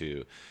city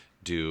to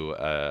do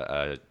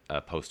a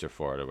poster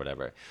for it or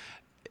whatever.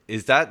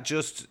 Is that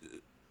just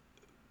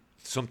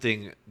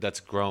something that's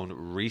grown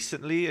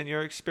recently in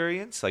your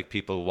experience, like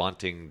people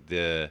wanting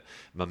the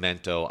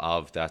memento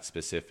of that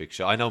specific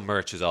show? I know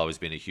merch has always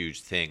been a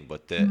huge thing,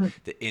 but the Mhm.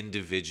 the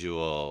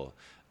individual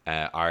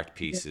art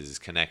Yeah. pieces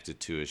connected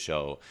to a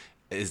show,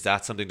 is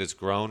that something that's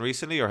grown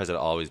recently, or has it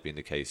always been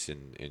the case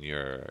in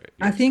your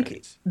I think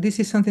experience? this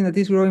is something that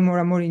is growing more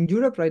and more in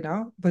Europe right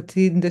now, but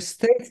in the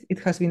States, it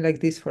has been like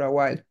this for a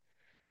while.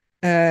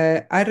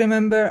 I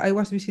remember I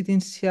was visiting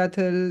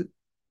Seattle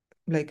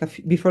like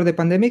before the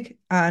pandemic,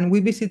 and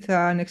we visited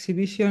an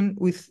exhibition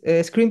with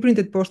screen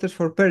printed posters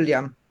for Pearl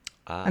Jam,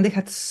 and Ah, they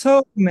had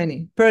so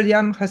many. Pearl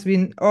Jam has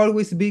been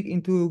always big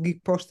into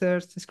geek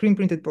posters, screen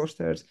printed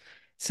posters.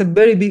 It's a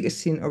very big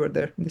scene over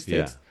there in the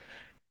yeah. States.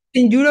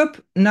 In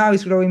Europe, now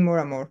it's growing more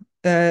and more.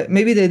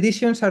 Maybe the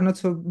editions are not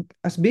so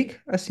as big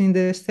as in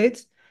the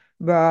States,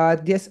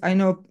 but yes, I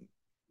know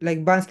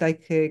like bands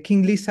like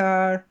King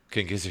Lizard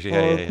King Gizzard,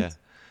 yeah, yeah, or yeah.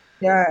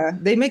 yeah,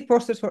 they make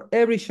posters for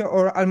every show,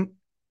 or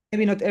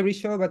maybe not every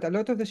show, but a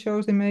lot of the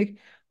shows they make.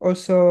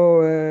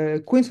 Also,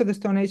 Queens of the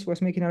Stone Age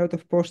was making a lot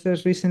of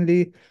posters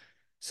recently.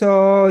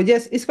 So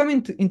yes, it's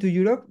coming into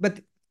Europe, but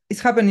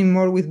it's happening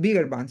more with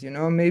bigger bands. You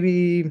know,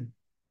 maybe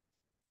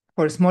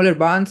for smaller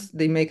bands,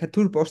 they make a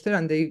tour poster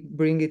and they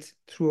bring it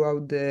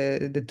throughout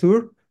the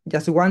tour,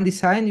 just one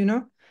design. You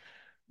know,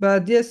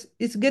 but yes,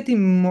 it's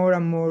getting more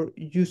and more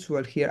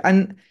usual here,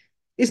 and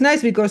it's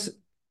nice because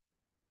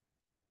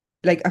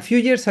like a few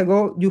years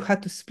ago, you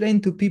had to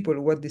explain to people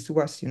what this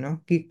was, you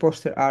know, geek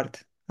poster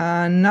art.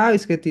 And now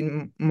it's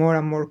getting more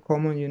and more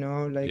common, you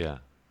know, like Yeah.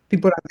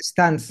 people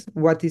understands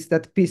what is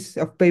that piece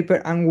of paper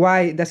and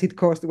why does it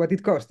cost what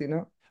it costs, you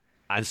know?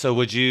 And so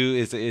would you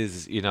is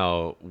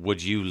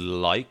would you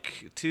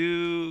like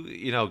to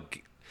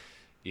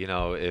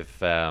if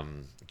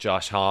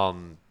Josh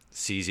Homme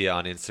sees you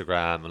on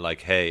Instagram and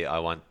like, hey, I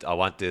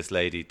want this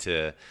lady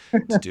to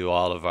do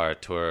all of our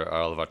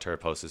tour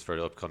posters for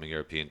the upcoming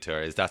European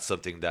tour. Is that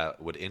something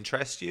that would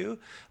interest you?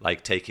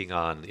 Like taking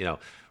on,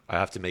 I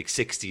have to make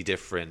 60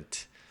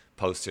 different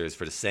posters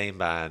for the same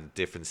band,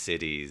 different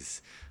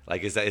cities.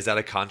 Like, is that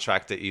a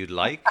contract that you'd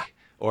like,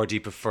 or do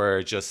you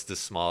prefer just the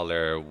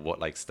smaller, what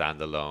like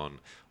standalone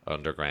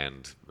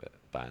underground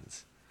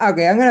bands?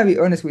 Okay, I'm gonna be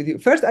honest with you.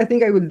 First, I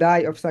think I will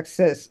die of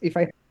success if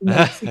I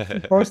make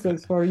 60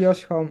 posters for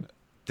Josh Home.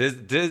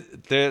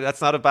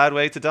 That's not a bad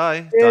way to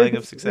die, Yes, dying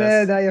of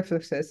success. die of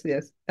success,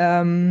 yes.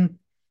 I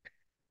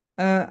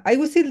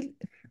will still,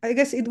 I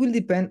guess it will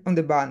depend on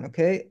the band,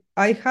 okay?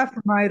 I have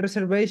my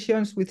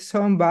reservations with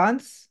some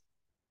bands.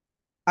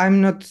 I'm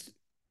not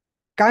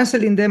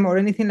canceling them or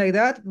anything like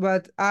that,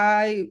 but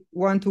I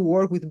want to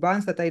work with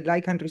bands that I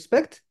like and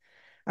respect.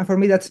 And for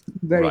me, that's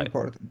very Right.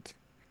 important.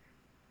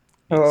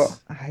 So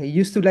Yes. I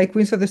used to like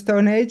Queens of the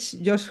Stone Age,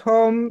 Josh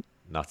Home.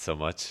 Not so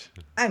much.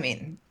 I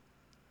mean,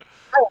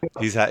 I don't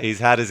know. He's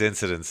had his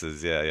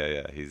incidences. Yeah, yeah,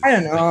 yeah. I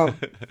don't He's know.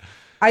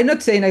 I'm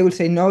not saying I will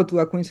say no to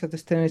a Queens of the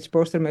Stone Age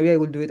poster. Maybe I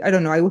will do it. I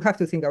don't know. I will have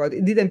to think about it.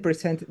 It didn't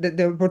present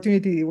the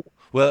opportunity.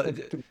 well,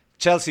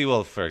 Chelsea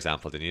Wolf, for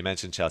example. Then you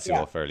mentioned Chelsea Yeah.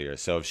 Wolf earlier.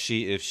 So if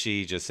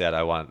she just said,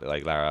 I want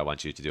like Lara, I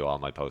want you to do all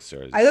my I don't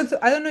posters. I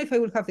don't know if I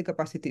will have the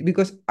capacity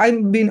because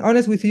I'm being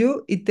honest with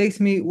you, it takes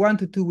me 1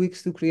 to 2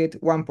 weeks to create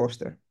one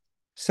poster.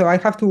 So I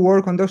have to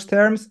work on those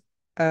terms.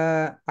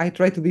 I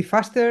try to be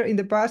faster in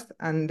the past,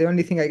 and the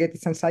only thing I get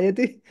is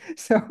anxiety.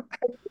 So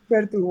I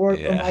prefer to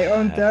work on my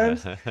own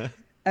terms.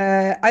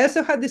 Yeah. I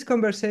also had this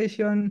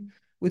conversation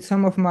with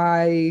some of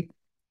my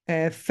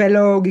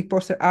fellow Geek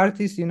Poster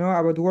artists,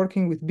 about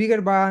working with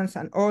bigger bands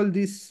and all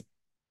these,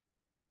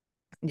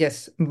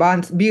 yes,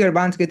 bands, bigger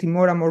bands getting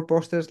more and more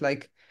posters.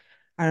 Like,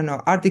 I don't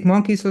know, Arctic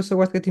Monkeys also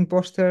was getting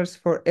posters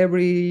for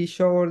every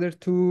show or their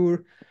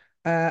tour.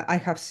 I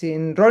have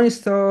seen Rolling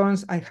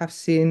Stones. I have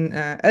seen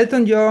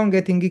Elton John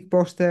getting Geek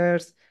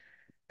posters.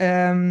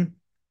 Um,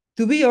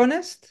 to be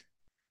honest,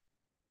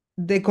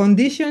 the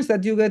conditions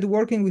that you get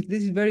working with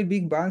these very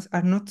big bands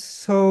are not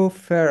so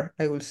fair,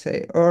 I will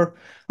say. Or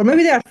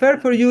maybe they are fair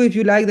for you if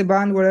you like the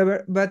band,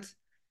 whatever. But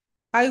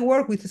I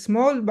work with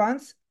small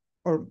bands,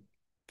 or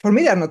for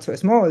me, they are not so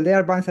small. They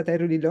are bands that I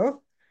really love.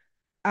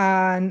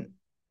 And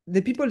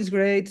the people is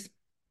great.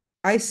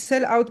 I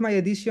sell out my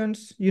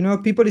editions.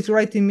 People is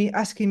writing me,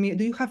 asking me,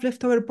 do you have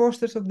leftover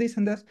posters of this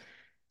and that?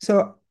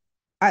 So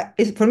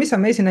for me, it's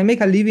amazing. I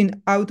make a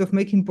living out of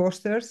making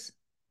posters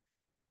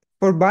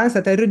for bands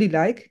that I really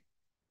like,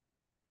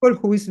 people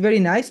who is very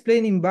nice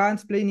playing in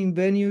bands, playing in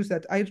venues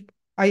that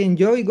I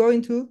enjoy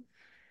going to.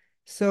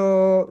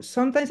 So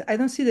sometimes I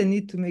don't see the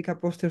need to make a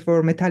poster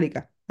for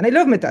Metallica, and I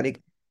love Metallica.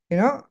 You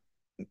know,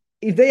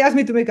 if they ask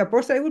me to make a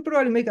poster, I would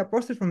probably make a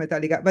poster for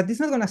Metallica, but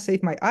it's not gonna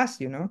save my ass.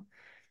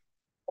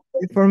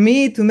 For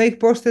me to make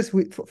posters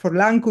for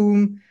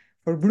Lancome,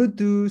 for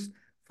Bluetooth,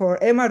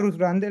 for Emma Ruth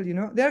Randall,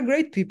 they are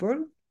great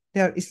people.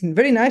 It's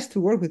very nice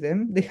to work with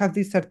them. They have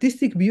this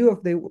artistic view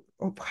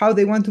of how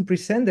they want to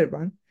present their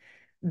band.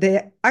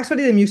 The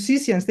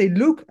musicians, they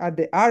look at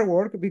the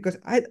artwork because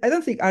I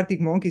don't think Arctic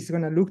Monkeys is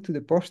gonna look to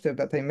the poster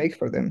that I make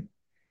for them.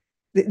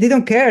 They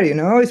don't care.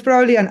 It's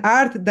probably an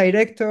art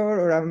director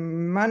or a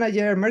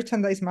manager,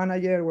 merchandise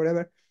manager,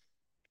 whatever.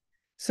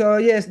 So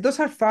yes, those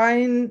are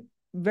fine,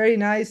 very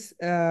nice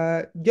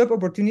job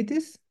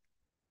opportunities.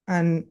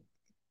 And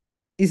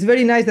it's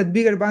very nice that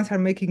bigger bands are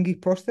making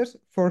geek posters,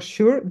 for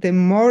sure. The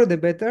more the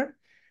better.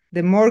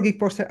 The more geek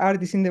poster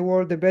artists in the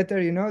world, the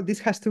better. This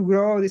has to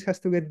grow, this has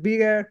to get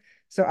bigger.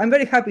 So I'm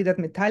very happy that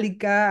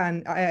Metallica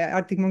and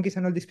Arctic Monkeys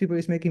and all these people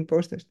is making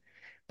posters.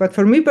 But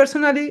for me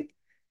personally,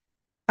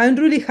 I'm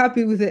really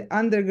happy with the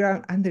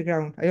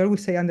underground. I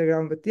always say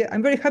underground, but yeah,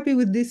 I'm very happy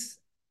with this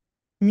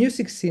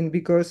music scene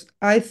because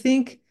I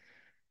think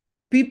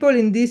people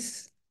in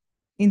this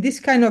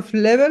kind of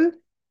level,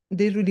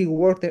 they really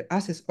work their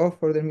asses off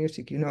for their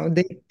music.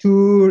 They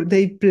tour,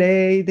 they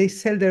play, they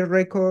sell their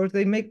records,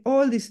 they make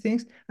all these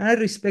things, and I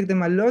respect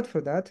them a lot for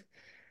that.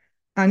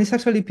 And it's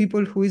actually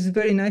people who is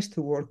very nice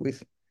to work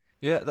with.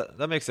 Yeah,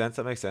 that makes sense.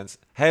 That makes sense.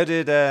 How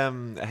did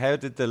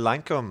the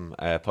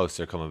Lancome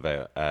poster come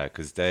about?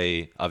 Because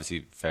they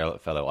obviously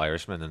fellow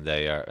Irishmen, and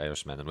they are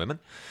Irishmen and women,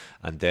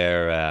 and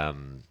they're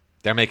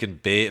making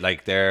big,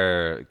 like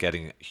they're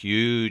getting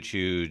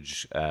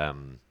huge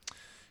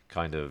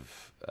kind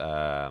of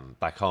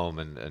back home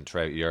and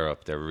throughout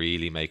Europe. They're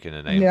really making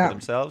a name for Yeah,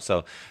 themselves.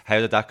 So how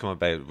did that come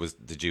about?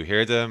 Did you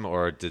hear them,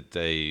 or did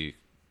they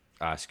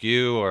ask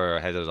you, or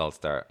how did it all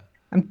start?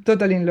 I'm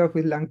totally in love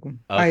with Lancome.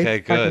 I Okay,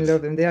 fucking good.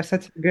 love them. They are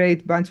such a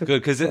great bunch of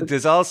Good, because people.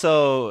 there's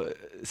also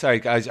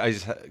sorry, I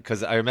just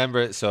because I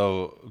remember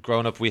so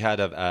growing up we had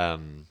a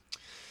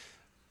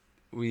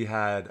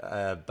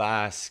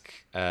Basque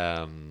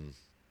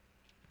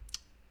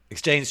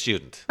exchange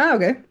student Ah,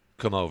 okay.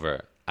 come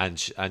over, and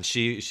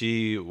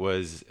she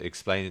was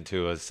explaining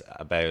to us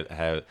about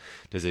how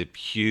there's a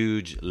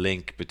huge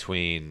link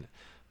between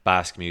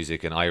Basque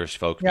music and Irish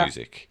folk Yeah,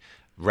 music,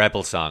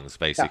 rebel songs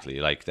yeah. basically.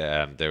 Like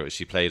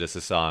she played us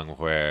a song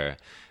where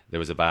there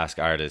was a Basque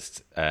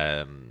artist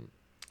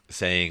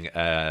saying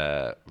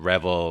a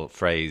rebel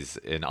phrase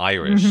in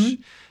Irish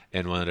Hmm.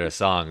 in one of their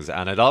songs,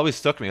 and it always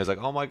stuck me. I was like,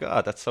 "Oh my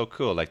god, that's so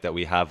cool!" Like that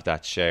we have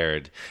that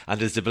shared.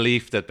 And there's the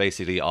belief that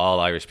basically all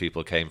Irish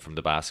people came from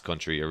the Basque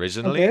Country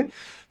originally, Okay.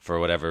 for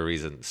whatever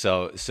reason.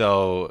 So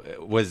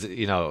was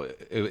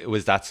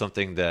was that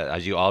something that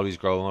as you always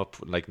grow up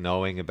like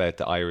knowing about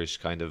the Irish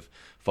kind of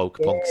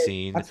folk punk Yes,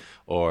 scene,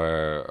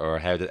 or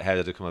how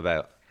did it come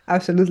about?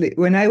 absolutely.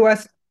 When I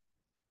was,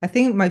 I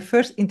think my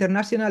first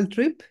international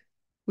trip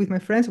with my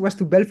friends was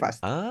to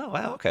Belfast, Ah,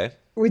 wow, okay,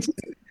 which is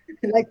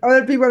like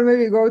other people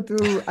maybe go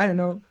to, I don't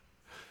know,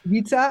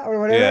 Ibiza or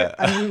whatever, yeah,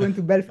 and we went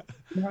to Belfast,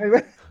 you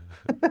know,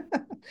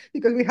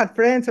 because we had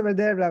friends over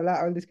there, blah,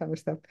 blah, all this kind of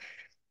stuff.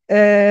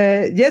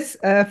 Yes,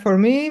 for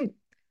me,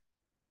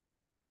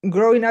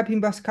 growing up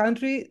in Basque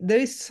Country, there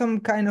is some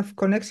kind of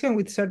connection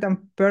with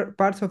certain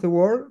parts of the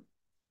world,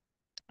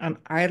 and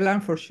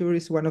Ireland for sure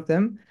is one of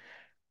them.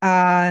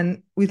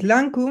 And with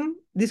Lancome,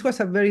 this was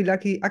a very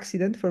lucky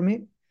accident for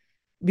me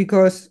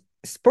because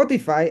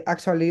Spotify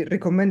actually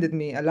recommended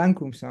me a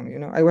Lancome song. You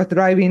know, I was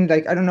driving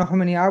like I don't know how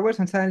many hours,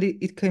 and suddenly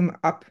it came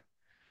up,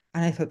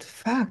 and I thought,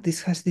 "Fuck,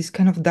 this has this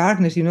kind of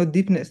darkness, you know,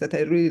 deepness that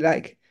I really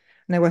like."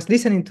 And I was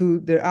listening to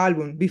their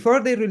album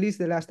before they released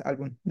the last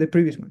album, the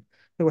previous one.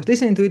 I was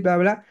listening to it, blah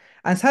blah,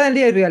 and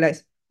suddenly I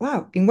realized,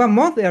 "Wow, in 1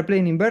 month they are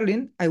playing in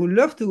Berlin. I would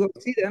love to go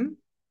see them,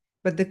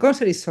 but the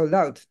concert is sold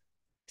out."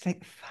 It's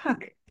like,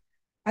 fuck.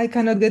 I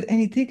cannot get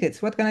any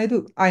tickets. What can I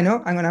do? I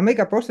know I'm gonna make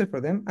a poster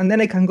for them, and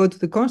then I can go to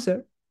the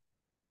concert.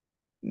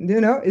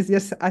 You know, it's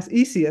just as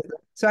easy as that.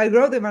 So I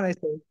wrote them and I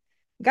said,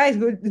 "Guys,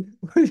 would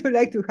you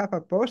like to have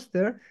a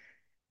poster?"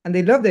 And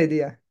they loved the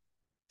idea.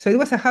 So it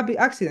was a happy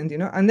accident, you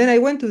know. And then I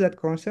went to that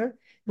concert.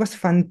 It was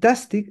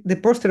fantastic. The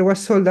poster was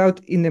sold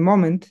out in the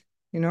moment,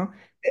 you know.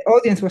 The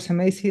audience was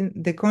amazing.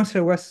 The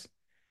concert was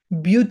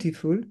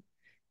beautiful.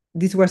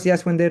 This was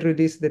just when they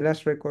released the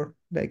last record.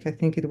 Like I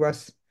think it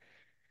was,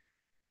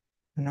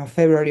 I don't know,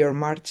 February or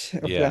March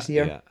of yeah, last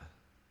year.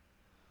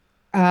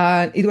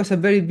 yeah. It was a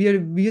very, very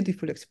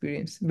beautiful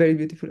experience, very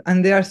beautiful.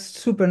 And they are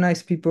super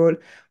nice people.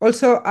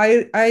 Also,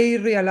 I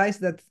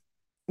realized that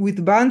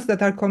with bands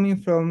that are coming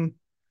from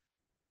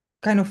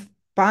kind of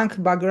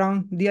punk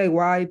background,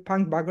 DIY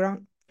punk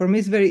background, for me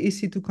it's very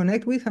easy to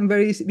connect with and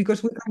very easy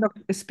because we kind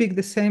of speak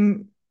the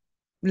same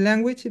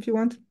language, if you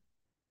want.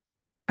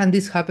 And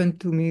this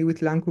happened to me with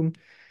Lancome.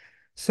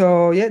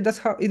 So yeah, that's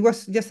how it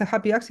was just a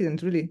happy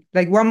accident, really.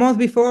 Like 1 month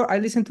before, I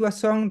listened to a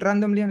song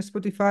randomly on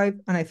Spotify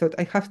and I thought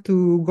I have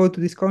to go to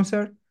this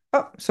concert.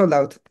 Oh, sold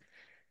out.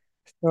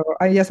 So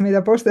I just made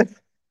a poster.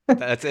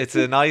 It's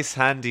a nice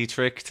handy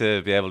trick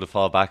to be able to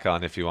fall back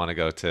on if you want to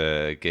go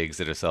to gigs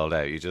that are sold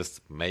out. You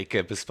just make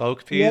a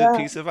bespoke Yeah,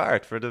 piece of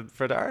art for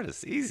the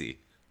artist. Easy.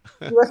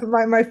 it was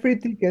my free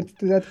ticket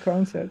to that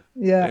concert.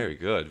 Yeah. Very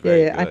good, Yeah,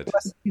 very yeah. And good.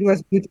 it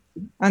was beautiful.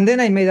 And then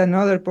I made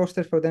another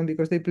poster for them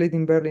because they played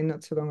in Berlin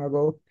not so long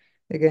ago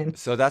again.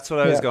 So that's what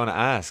I was Yeah. going to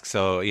ask.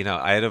 So,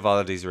 out of all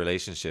of these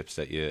relationships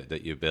that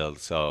you build,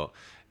 so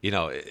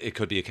it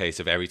could be a case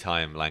of every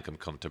time Lancome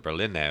come to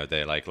Berlin now,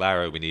 they're like,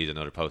 Lara, we need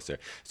another poster.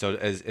 So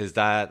is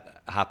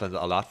that happened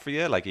a lot for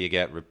you? Like you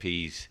get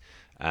repeat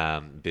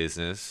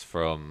business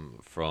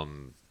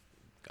from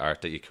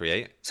art that you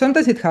create?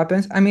 Sometimes it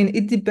happens. I mean,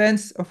 it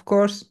depends, of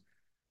course,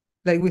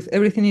 like with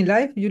everything in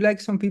life, you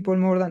like some people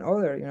more than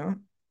other, you know.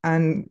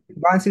 And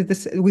bands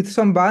with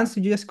some bands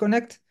you just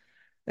connect.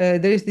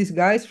 There is these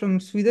guys from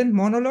Sweden,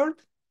 Monolord.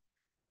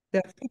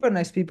 They're super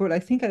nice people. I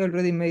think I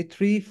already made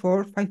 3,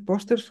 4, 5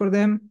 posters for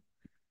them.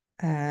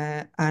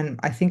 And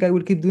I think I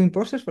will keep doing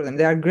posters for them.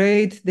 They are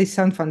great. They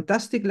sound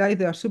fantastic live.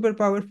 They are super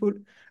powerful.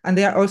 And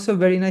they are also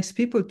very nice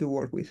people to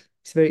work with.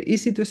 It's very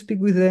easy to speak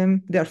with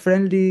them. They are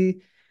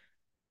friendly.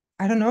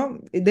 I don't know.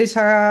 There's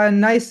a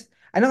nice,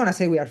 I'm not going to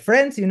say we are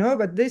friends, you know,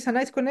 but there's a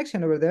nice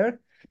connection over there.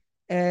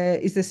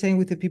 It's the same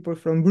with the people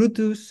from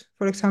Brutus,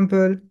 for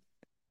example,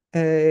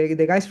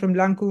 the guys from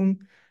Lancome.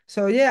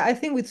 So yeah, I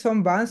think with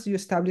some bands you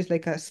establish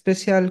like a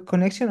special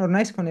connection or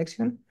nice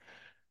connection.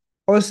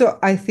 Also,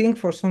 I think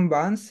for some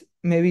bands,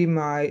 maybe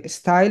my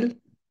style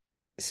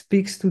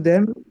speaks to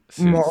them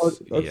more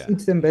Suits, or yeah,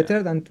 suits them yeah,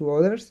 better than to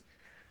others.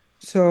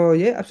 So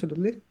yeah,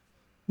 absolutely.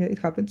 Yeah, it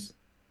happens.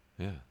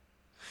 yeah.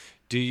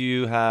 Do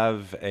you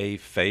have a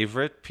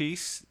favorite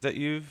piece that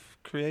you've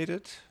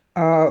created?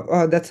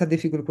 That's a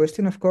difficult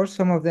question, of course.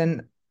 Some of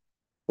them,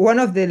 one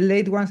of the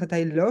late ones that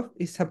I love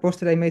is a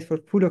poster I made for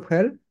Full of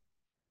Hell.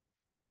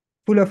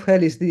 Full of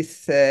Hell is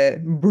this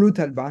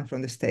brutal band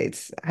from the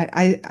States.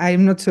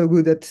 I'm not so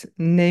good at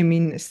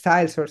naming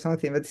styles or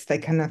something, but it's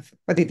like kind of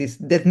what it is,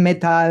 death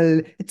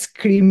metal, it's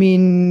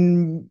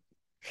screaming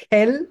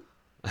hell.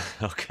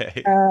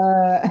 Okay.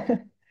 Uh,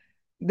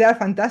 they are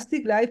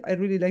fantastic live. I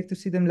really like to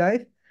see them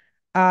live.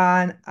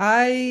 And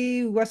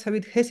I was a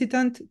bit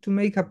hesitant to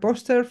make a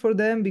poster for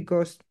them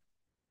because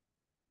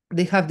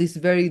they have this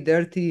very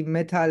dirty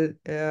metal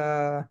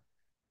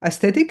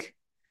aesthetic,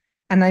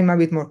 and I'm a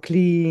bit more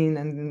clean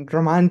and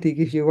romantic,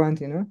 if you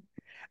want, you know.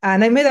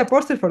 And I made a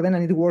poster for them,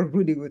 and it worked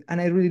really good,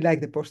 and I really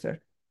like the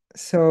poster.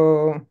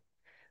 So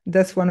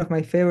that's one of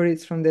my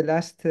favorites from the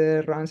last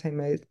runs I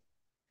made.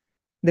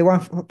 The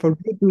one for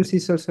Brutus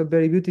is also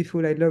very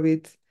beautiful. I love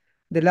it.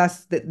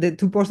 The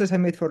two posters I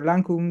made for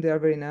Lancome, they are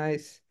very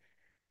nice.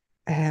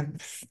 Um,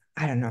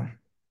 I don't know.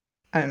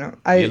 I don't know.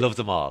 You love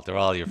them all. They're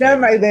all your They're favorite.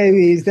 my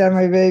babies. They're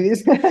my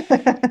babies.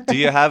 Do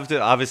you have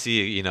the obviously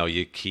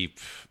you keep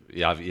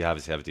you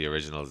obviously have the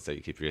originals that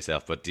you keep for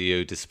yourself, but do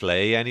you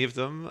display any of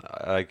them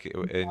like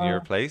in your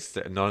No, place?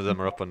 None of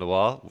them are up on the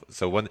wall.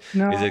 So one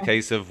is it a no.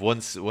 case of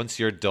once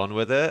you're done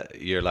with it,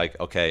 you're like,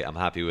 okay, I'm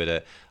happy with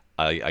it.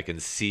 I can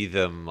see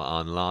them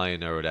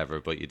online or whatever,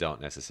 but you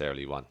don't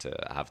necessarily want to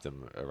have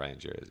them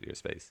around your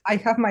space. I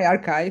have my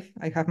archive.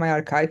 I have my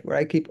archive where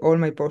I keep all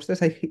my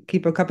posters.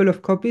 Keep a couple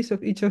of copies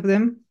of each of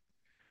them.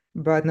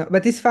 But no,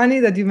 but it's funny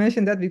that you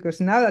mentioned that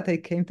because now that I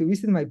came to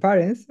visit my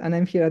parents and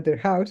I'm here at their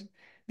house,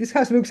 this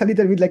house looks a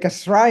little bit like a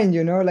shrine,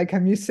 you know, like a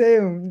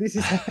museum. This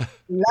is a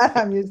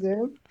Lara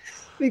museum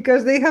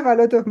because they have a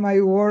lot of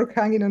my work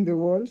hanging on the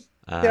walls.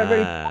 They are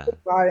very proud Ah,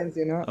 parents,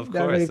 you know. of They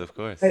are course, very, of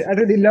course. I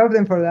really love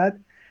them for that.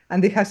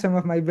 And they have some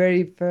of my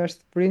very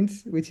first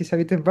prints, which is a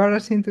bit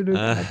embarrassing to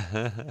look at.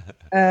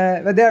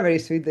 But they are very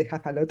sweet. They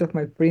have a lot of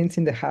my prints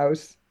in the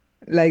house.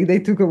 Like they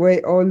took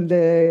away all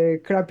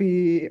the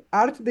crappy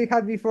art they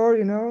had before,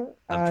 you know,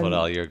 And put and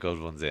all your good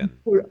ones in.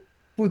 put,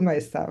 put my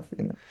stuff,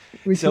 you know,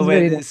 which So is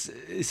very nice.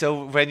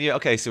 when you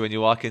okay, so when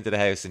you walk into the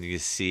house and you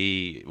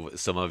see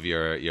some of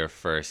your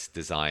first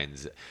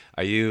designs,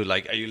 are you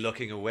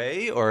looking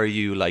away or are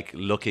you like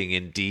looking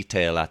in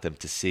detail at them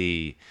to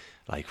see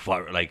like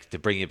what like to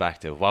bring you back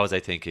to what was I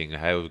thinking?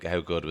 How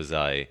good was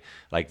I?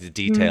 Like the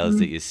details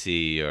that Mm, you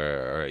see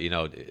or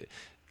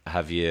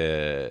have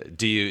you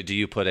do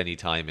you put any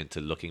time into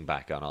looking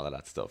back on all of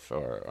that stuff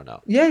or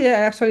no? yeah, yeah,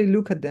 I actually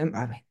look at them.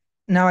 I mean,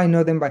 now I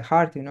know them by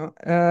heart, you know.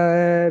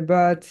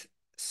 But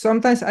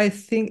sometimes I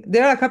think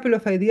there are a couple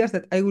of ideas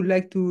that I would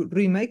like to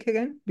remake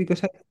again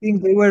because I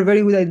think they were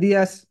very good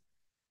ideas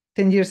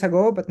 10 years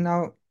ago, but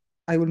now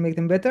I will make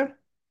them better.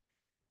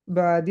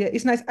 But yeah,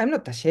 it's nice. I'm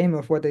not ashamed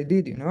of what I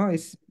did, you know.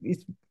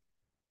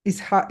 It's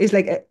hard. It's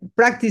like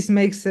practice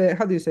makes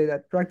how do you say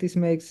that? Practice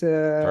makes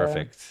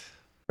Perfect.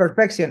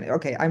 perfection.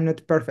 Okay, I'm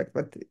not perfect,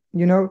 but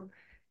you know,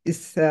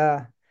 it's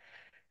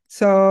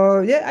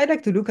so yeah, I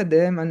like to look at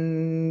them,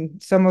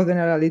 and some of them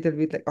are a little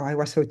bit like, oh, I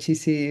was so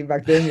cheesy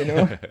back then, you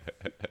know.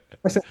 I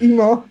was so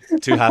emo.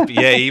 Too happy.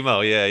 Yeah,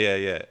 emo. Yeah,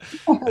 yeah,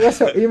 I was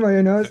so yeah. emo,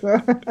 you know. So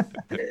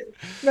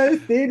but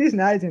still it's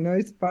nice, you know,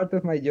 it's part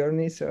of my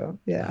journey. So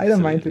yeah, I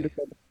don't mind to Absolutely. look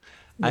at it.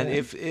 And Yeah.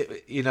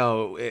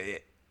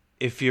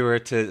 if you were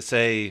to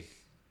say,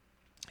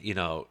 you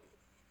know,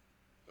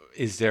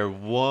 is there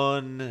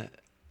one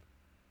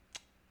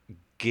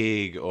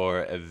gig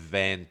or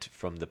event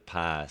from the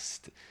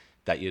past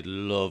that you'd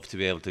love to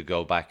be able to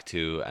go back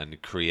to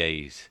and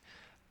create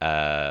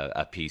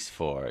a piece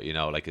for? You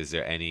know, like is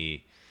there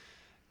any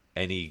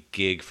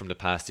gig from the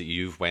past that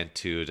you've went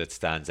to that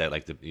stands out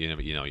like the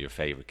your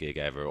favorite gig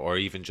ever or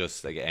even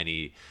just like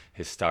any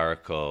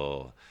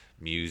historical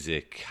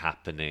music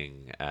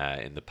happening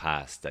in the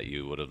past that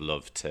you would have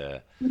loved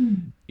to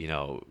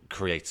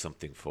create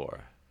something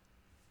for.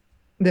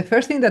 The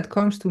first thing that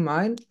comes to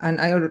mind, and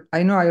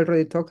I know I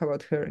already talked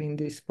about her in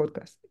this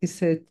podcast, is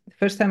the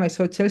first time I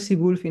saw Chelsea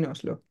Wolfe in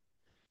Oslo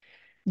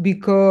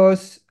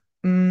because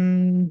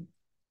um,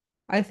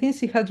 I think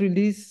she had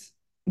released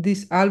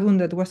this album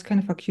that was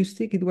kind of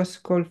acoustic. It was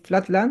called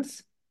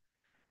Flatlands,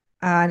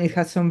 and it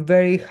had some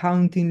very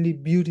hauntingly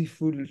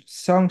beautiful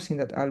songs in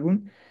that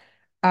album.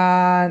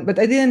 And but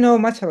I didn't know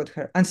much about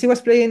her, and she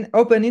was playing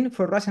opening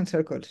for Russian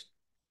Circles,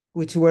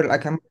 which were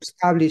like a more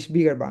established,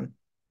 bigger band.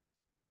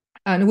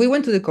 And we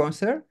went to the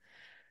concert,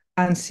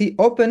 and she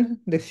opened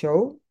the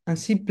show and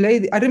she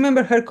played. I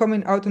remember her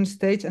coming out on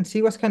stage and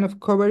she was kind of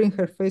covering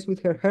her face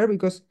with her hair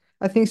because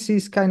I think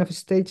she's kind of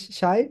stage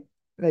shy.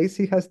 Like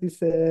she has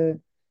this,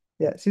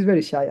 yeah, she's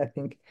very shy, I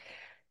think.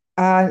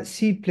 And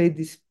she played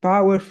this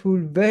powerful,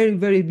 very,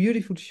 very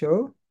beautiful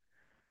show.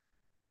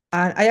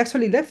 And I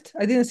actually left.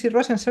 I didn't see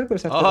Russian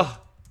Circles after that.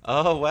 Oh,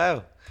 oh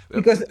wow.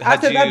 Because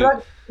Had after that,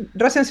 you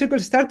Russian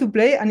circles start to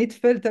play, and it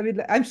felt a bit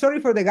like, I'm sorry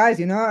for the guys,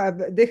 you know,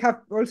 they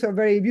have also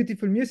very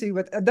beautiful music,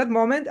 but at that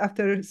moment,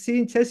 after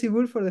seeing Chelsea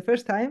Wolf for the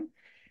first time,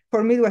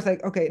 for me it was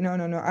like, okay, no,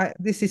 no, no,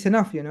 this is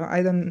enough, you know.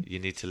 I don't. you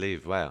need to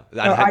leave? Wow.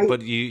 No,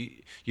 But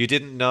you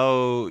didn't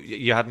know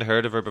you hadn't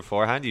heard of her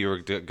beforehand. You were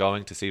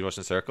going to see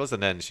Russian Circles,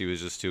 and then she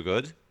was just too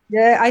good.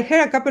 yeah, I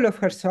heard a couple of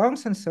her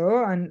songs and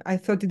so, and I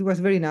thought it was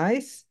very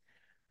nice,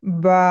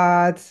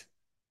 but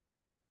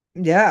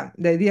yeah,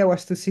 the idea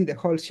was to see the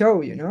whole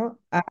show, you know.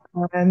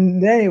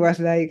 And then it was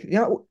like, you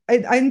know,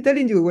 I'm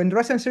telling you, when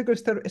Russian Circles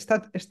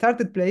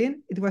started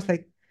playing, it was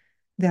like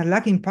they are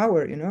lacking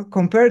power, you know,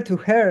 compared to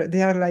her.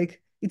 They are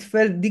like, it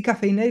felt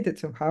decaffeinated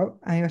somehow.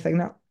 And I was like,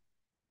 no.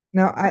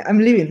 Now I'm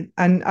leaving.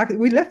 And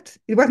we left.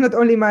 It was not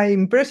only my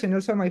impression,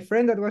 also my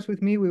friend that was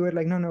with me. We were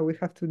like, no, no, we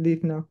have to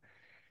leave now.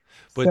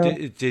 But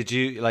So did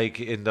you like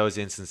in those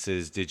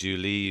instances? Did you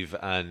leave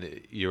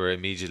and you were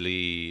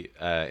immediately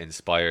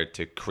inspired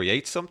to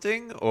create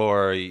something,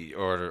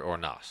 or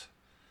not?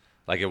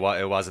 Like it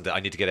wasn't that I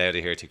need to get out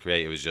of here to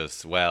create. It was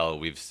just well,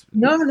 we've.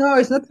 no, no,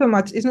 it's not so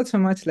much. It's not so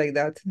much like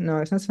that. No,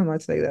 it's not so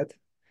much like that.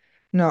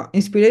 No,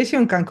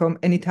 inspiration can come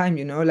anytime,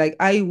 Like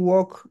I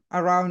walk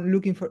around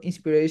looking for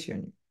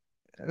inspiration.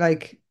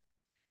 Like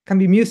can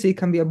be music,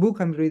 can be a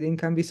book I'm reading,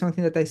 can be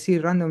something that I see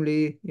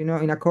randomly, in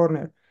a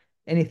corner.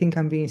 Anything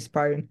can be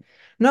inspiring.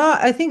 No,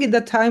 I think at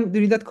that time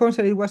during that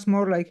concert, it was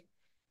more like it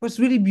was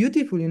really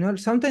beautiful,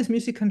 Sometimes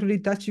music can really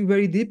touch you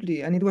very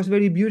deeply, and it was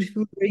very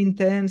beautiful, very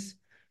intense,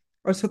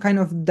 also kind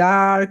of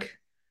dark,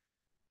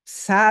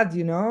 sad,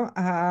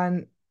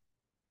 and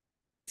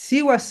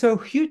she was so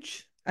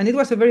huge. And it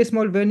was a very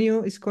small venue.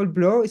 It's called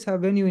Blow. It's a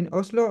venue in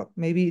Oslo,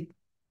 maybe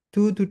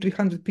 200 to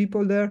 300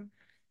 people there.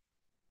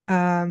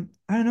 I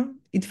don't know.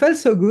 It felt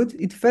so good.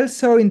 It felt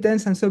so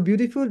intense and so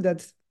beautiful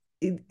that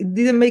it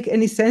didn't make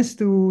any sense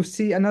to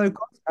see another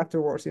concert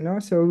afterwards,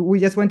 So we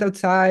just went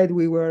outside.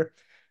 We were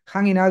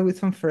hanging out with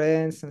some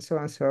friends and so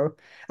on. So,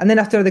 and then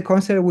after the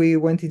concert, we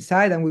went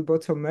inside and we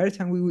bought some merch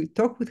and we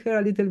talked with her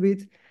a little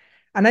bit.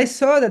 And I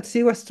saw that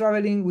she was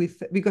traveling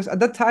with, because at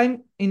that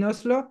time in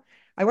Oslo,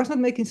 I was not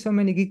making so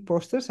many gig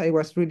posters. I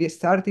was really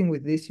starting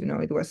with this,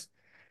 It was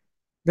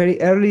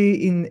very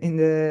early in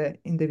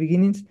the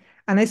beginnings.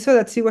 And I saw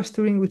that she was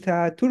touring with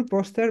a tour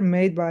poster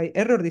made by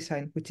Error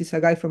Design, which is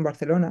a guy from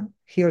Barcelona.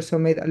 He also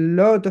made a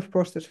lot of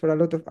posters for a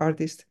lot of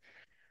artists.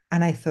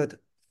 And I thought,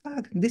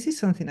 fuck, this is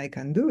something I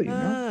can do.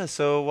 Ah,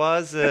 so it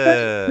was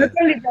Not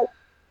only that,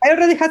 I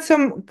already had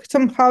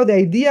somehow the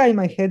idea in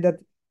my head that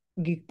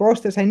gig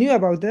posters, I knew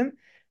about them,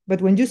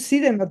 but when you see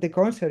them at the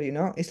concert,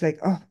 it's like,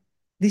 oh,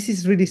 this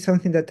is really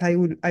something that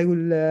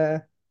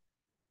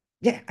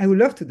yeah, I would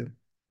love to do.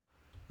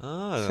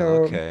 Oh, So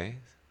okay.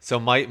 So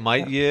might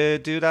yeah, you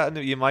do that?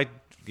 You might,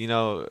 you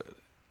know,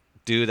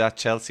 do that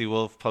Chelsea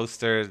Wolf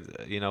poster,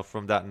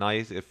 from that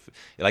night. If,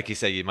 like you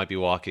say, you might be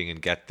walking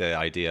and get the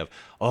idea of,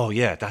 oh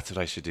yeah, that's what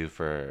I should do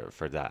for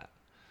that.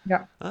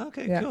 yeah,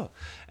 Okay, yeah. cool.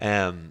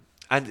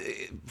 And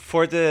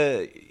for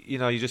the, you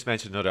just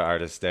mentioned another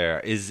artist there.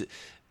 Is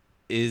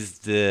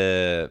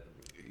the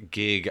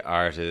gig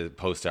artist,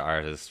 poster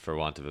artist, for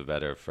want of a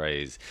better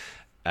phrase,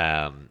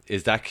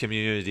 is that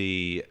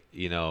community,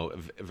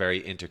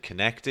 very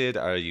interconnected?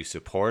 Are you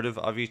supportive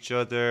of each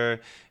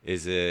other?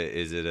 Is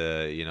it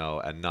a,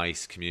 a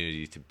nice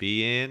community to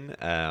be in?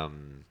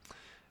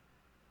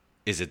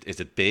 Is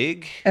it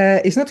big?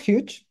 It's not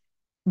huge,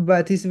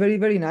 but it's very,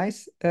 very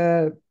nice.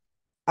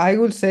 I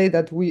will say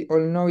that we all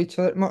know each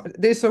other.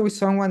 There's always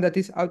someone that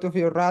is out of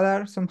your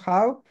radar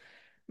somehow,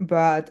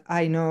 but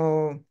I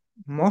know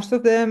most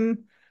of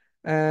them.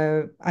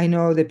 I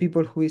know the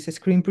people who is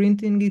screen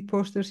printing gig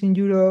posters in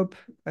Europe.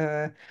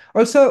 Uh,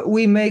 Also,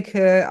 we make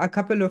a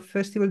couple of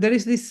festivals. There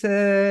is this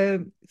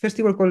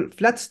festival called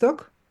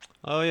Flatstock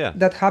Oh yeah.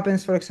 that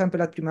happens, for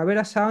example, at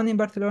Primavera Sound in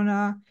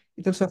Barcelona.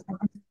 It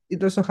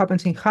also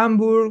happens in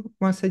Hamburg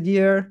once a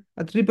year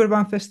at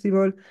Ripperbahn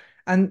Festival.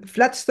 And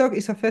Flatstock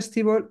is a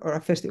festival or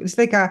a festival. It's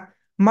like a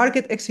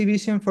market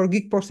exhibition for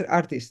gig poster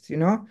artists.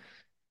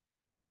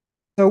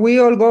 So we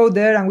all go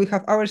there and we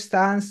have our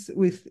stands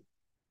with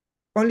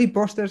only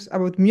posters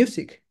about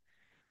music.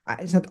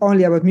 It's not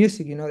only about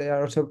music. There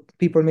are also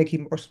people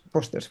making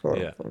posters for,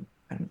 Yeah. for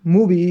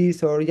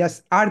movies or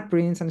just art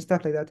prints and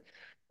stuff like that.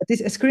 But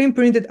it's screen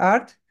printed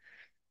art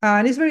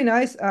and it's very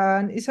nice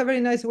and it's a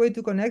very nice way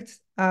to connect.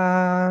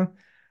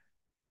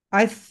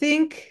 I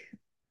think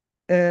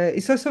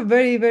it's also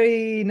very,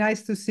 very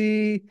nice to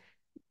see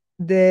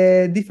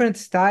the different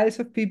styles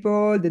of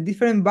people, the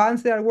different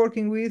bands they are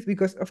working with,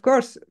 because of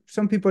course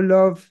some people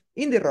love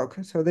indie rock,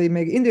 so they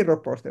make indie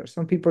rock posters.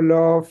 Some people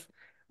love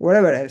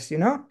whatever else,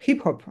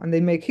 hip hop, and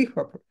they make hip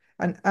hop.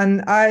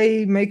 And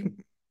I make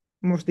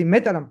mostly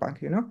metal and punk.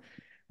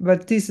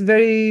 But it's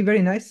very,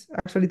 very nice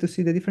actually to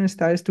see the different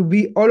styles, to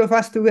be all of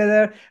us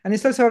together. And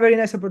it's also a very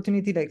nice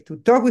opportunity like to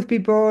talk with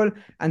people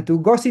and to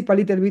gossip a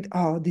little bit.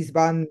 Oh, this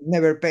band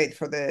never paid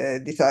for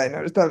the design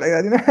or stuff like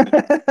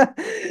that.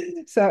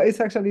 So it's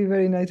actually a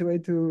very nice way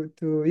to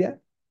yeah,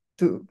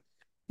 to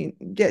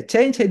yeah,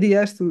 change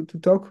ideas, to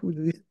talk with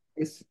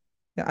this,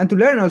 yeah, and to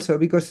learn also,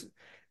 because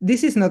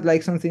this is not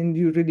like something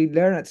you really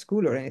learn at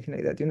school or anything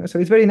like that. So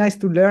it's very nice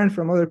to learn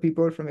from other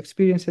people, from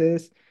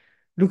experiences,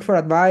 look for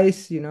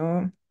advice.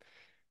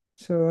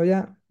 So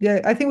yeah,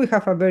 yeah, I think we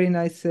have a very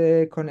nice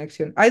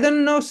connection. I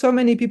don't know so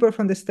many people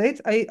from the States.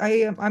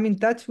 I'm in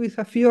touch with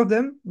a few of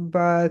them,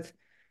 but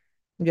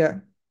yeah,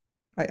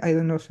 I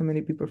don't know so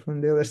many people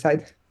from the other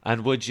side.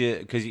 And would you,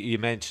 because you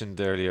mentioned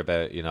earlier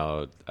about,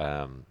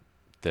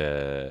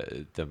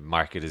 the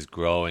market is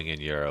growing in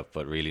Europe,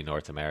 but really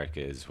North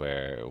America is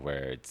where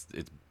it's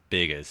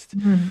biggest.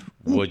 Mhm.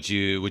 Would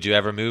you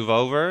ever move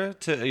over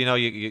to,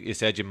 you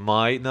said you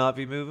might not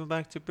be moving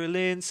back to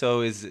Berlin,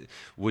 so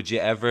would you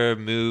ever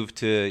move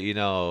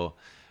to,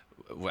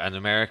 an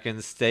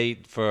American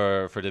state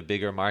for the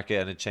bigger market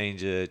and a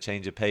change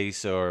of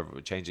pace or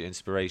change of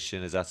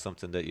inspiration? Is that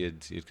something that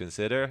you'd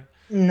consider?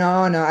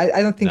 No, no,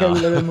 I don't think I No.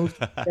 will ever move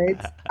to the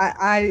States.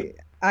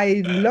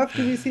 I love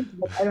to visit,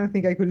 but I don't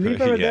think I could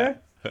live over Yeah.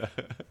 there.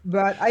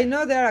 But I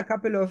know there are a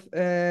couple of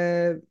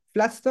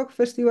flat stock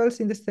festivals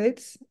in the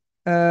States.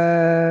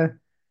 Uh,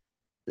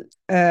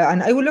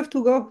 and I would love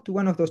to go to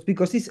one of those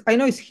because I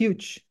know it's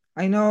huge.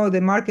 I know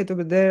the market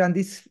over there and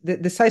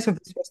the size of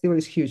this festival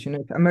is huge,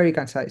 it's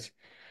American size.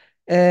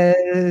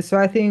 So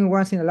I think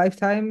once in a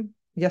lifetime,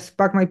 just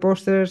pack my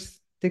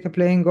posters, take a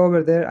plane, go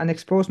over there and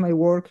expose my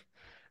work.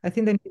 I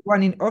think they make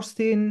one in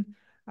Austin.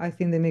 I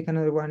think they make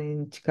another one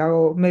in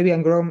Chicago, maybe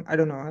in Rome. I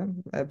don't know.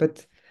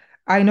 But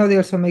I know they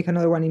also make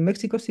another one in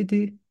Mexico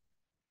City.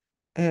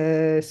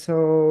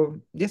 So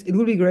yes, it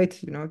would be great,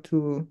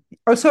 to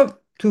also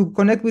to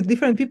connect with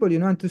different people,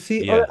 and to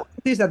see other Yeah.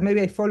 artists that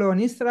maybe I follow on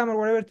Instagram or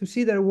whatever, to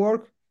see their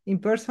work in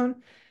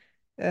person.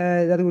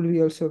 That would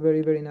be also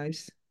very, very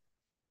nice.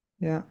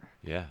 Yeah.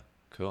 Yeah.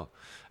 Cool.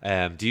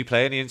 Do you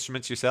play any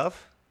instruments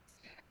yourself?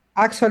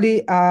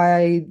 Actually,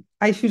 I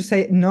should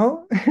say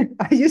no.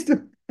 I used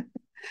to.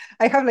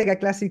 I have like a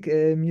classic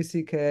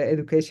music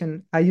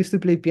education. I used to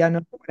play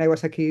piano when I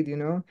was a kid,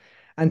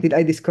 until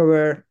I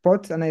discovered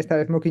pot and I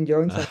started smoking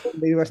joints, and then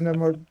there was no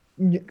more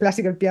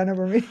classical piano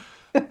for me.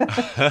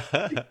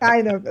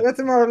 Kind of.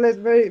 That's more or less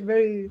very,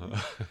 very,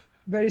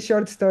 very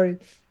short story.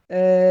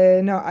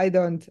 No, I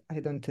don't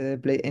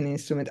play any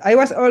instrument. I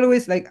was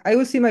always like, I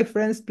would see my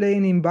friends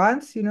playing in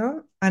bands,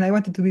 and I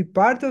wanted to be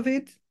part of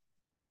it.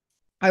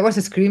 I was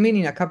screaming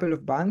in a couple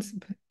of bands,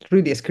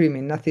 really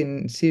screaming,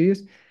 nothing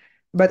serious.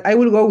 But I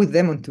will go with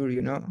them on tour,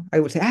 I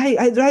would say, hey,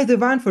 I drive the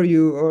van for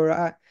you.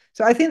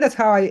 So I think that's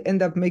how I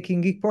end up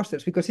making gig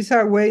posters because it's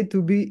a way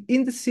to be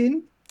in the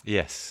scene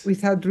Yes.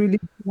 without really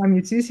being a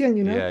musician.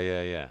 Yeah,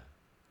 yeah, yeah.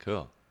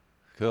 Cool.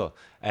 Cool.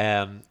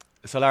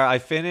 So Lara, I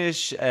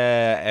finish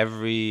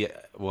every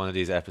one of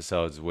these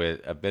episodes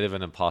with a bit of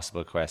an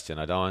impossible question.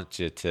 I don't want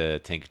you to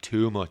think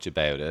too much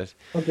about it,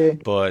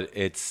 Okay. but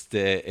it's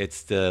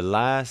the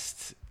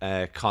last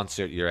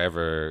concert you're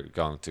ever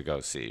going to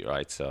go see,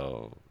 right?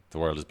 So the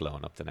world is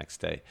blowing up the next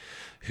day.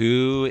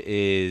 Who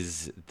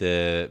is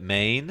the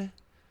main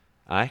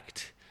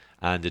act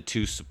and the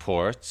two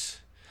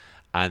supports,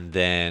 and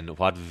then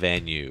what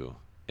venue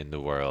in the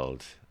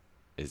world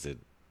is it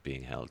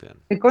being held in?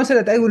 A concert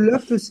that I would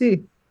love to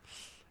see.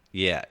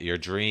 Yeah, your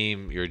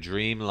dream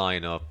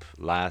lineup.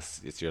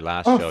 It's your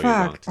last Oh, show you're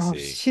going fuck. to Oh,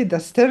 see. shit,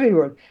 that's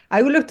terrible.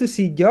 I would love to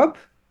see Job.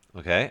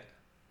 Okay.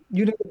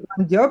 You know the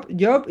band Job?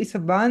 Job is a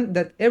band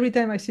that every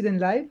time I see them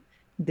live,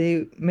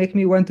 they make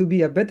me want to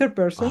be a better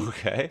person.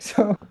 Okay.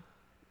 So,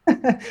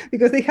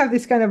 because they have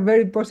this kind of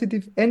very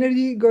positive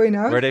energy going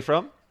Where are out. they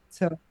from?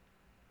 So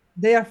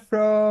they are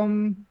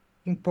from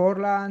in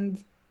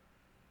Portland.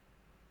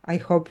 I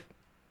hope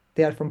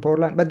they are from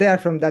Portland, but they are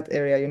from that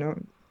area.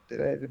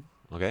 Uh,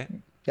 Okay.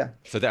 yeah.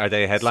 So are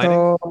they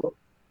headlining? So,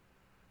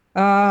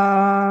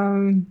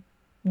 um,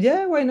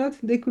 yeah, why not?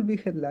 They could be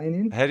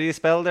headlining. How do you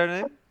spell their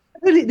name?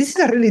 Really, this is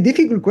a really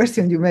difficult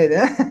question you made,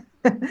 eh?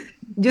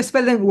 Just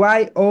spell them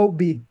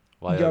Y-O-B.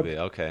 Job. YOB.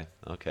 Okay.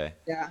 Okay.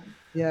 Yeah,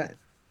 yeah.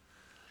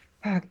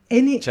 Fuck.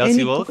 Any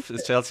Chelsea Wolf.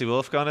 Is concert. Chelsea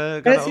Wolf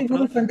gonna Chelsea open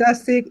Wood, up?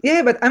 fantastic.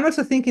 Yeah, but I'm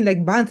also thinking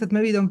like bands that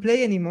maybe don't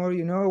play anymore,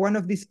 one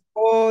of these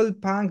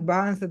old punk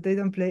bands that they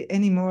don't play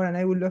anymore, and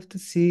I would love to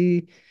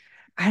see.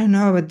 I don't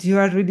know, but you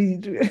are really.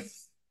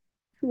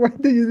 Why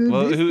do you do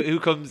Well, this? who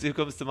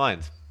comes to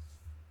mind?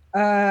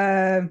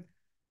 Um,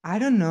 I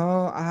don't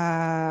know.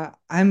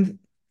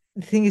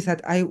 The thing is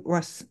that I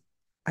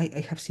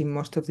have seen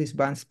most of these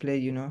bands play,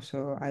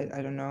 so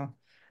I don't know.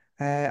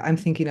 I'm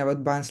thinking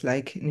about bands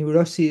like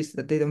Neurosis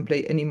that they don't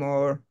play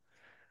anymore,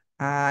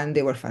 and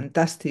they were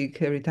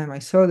fantastic every time I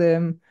saw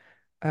them.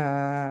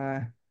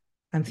 Uh,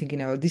 I'm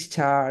thinking about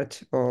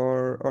Discharge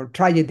or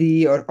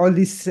Tragedy or all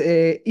these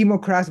emo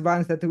crash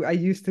bands that I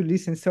used to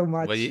listen so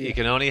Well, much. you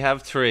can only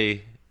have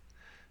three.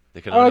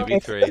 There can only be Okay,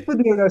 so let's three. put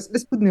Neurosis.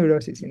 Let's put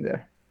Neurosis in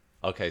there.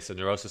 Okay, so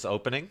Neurosis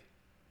opening,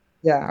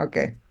 Yeah,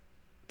 okay.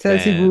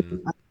 Chelsea would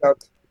then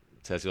out.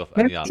 Chelsea Wolf,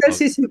 and Maybe yeah.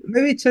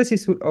 Chelsea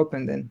should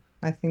open then.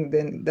 I think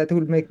then that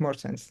would make more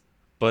sense.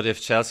 But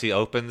if Chelsea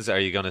opens, are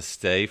you gonna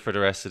stay for the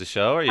rest of the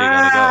show, or are you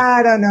gonna go?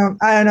 I don't know.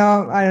 I don't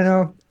know. I don't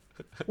know.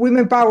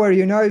 Women power,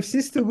 If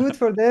she's too good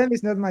for them,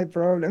 it's not my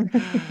problem.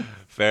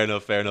 Fair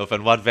enough, fair enough.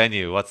 And what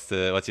venue? What's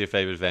your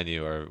favorite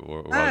venue, or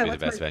what would be the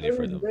What's my best venue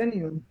for favorite them?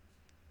 venue?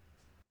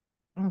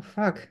 Oh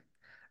fuck.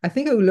 I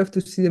think I would love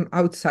to see them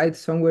outside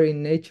somewhere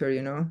in nature,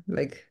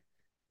 like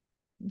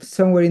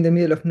somewhere in the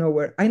middle of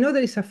nowhere. I know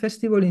there is a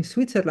festival in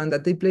Switzerland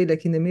that they play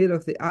like in the middle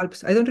of the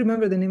Alps. I don't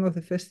remember the name of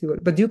the festival,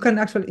 but you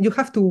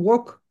have to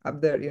walk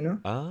up there.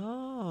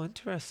 Oh,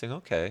 interesting.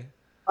 Okay.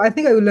 I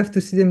think I would love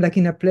to see them like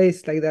in a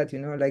place like that,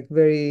 like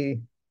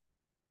very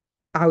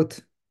out,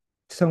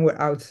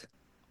 somewhere out.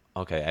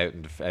 Okay,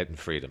 out in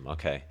freedom.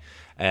 Okay,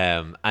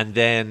 and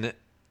then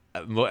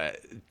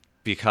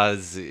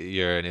because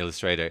you're an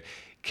illustrator,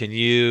 can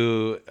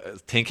you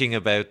thinking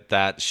about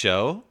that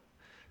show?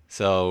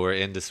 So we're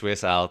in the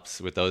Swiss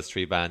Alps with those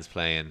three bands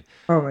playing.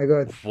 Oh my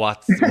God.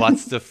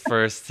 What's the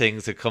first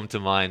things that come to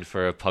mind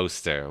for a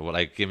poster? Well,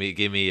 like give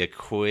me a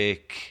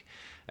quick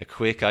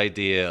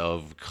idea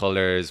of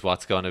colors.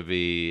 What's going to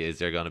be? Is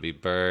there going to be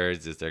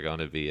birds? Is there going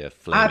to be a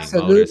flaming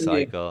Absolutely.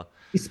 motorcycle?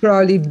 It's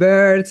probably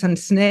birds and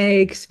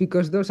snakes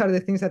because those are the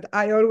things that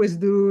I always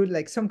do,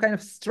 like some kind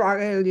of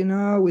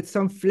struggle, with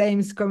some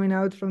flames coming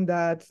out from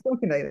that,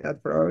 something like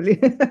that, probably.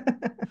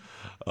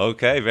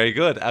 Okay, very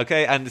good.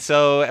 Okay, and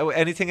so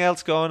anything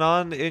else going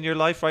on in your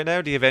life right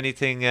now? Do you have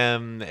anything,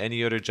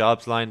 any other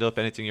jobs lined up?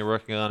 Anything you're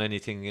working on?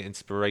 Anything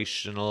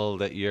inspirational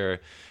that you're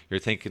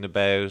thinking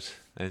about?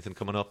 Anything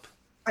coming up?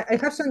 I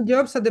have some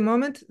jobs at the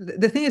moment.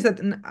 The thing is that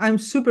I'm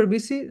super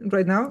busy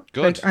right now.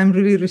 Like Good. I'm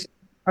really receiving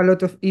a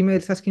lot of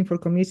emails asking for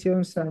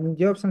commissions and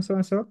jobs and so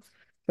and so.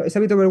 So it's a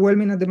bit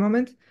overwhelming at the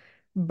moment.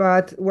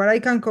 But what I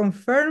can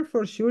confirm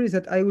for sure is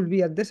that I will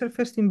be at Desert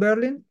Fest in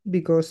Berlin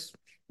because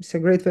it's a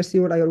great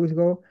festival. I always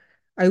go.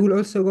 I will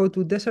also go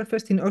to Desert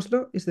Fest in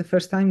Oslo. It's the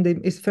first time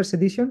it's first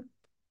edition.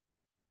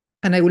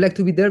 And I would like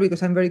to be there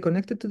because I'm very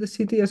connected to the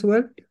city as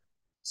well.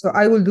 So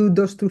I will do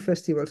those two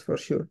festivals for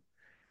sure.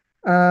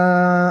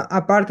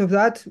 Apart of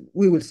that,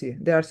 we will see.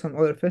 There are some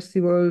other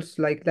festivals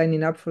like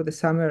lining up for the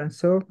summer and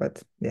so,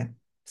 but yeah,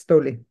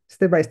 slowly,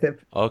 step by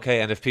step.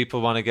 Okay, and if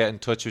people want to get in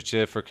touch with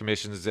you for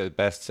commissions, is it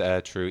best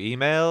through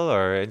email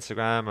or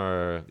Instagram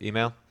or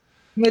email?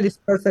 Email is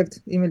perfect.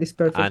 Email is And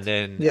perfect.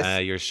 then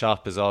Yes. your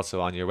shop is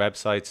also on your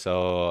website,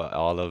 so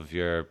all of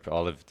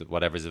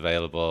whatever's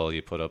available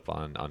you put up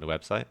on the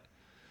website.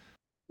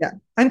 Yeah.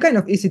 I'm kind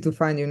of easy to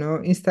find,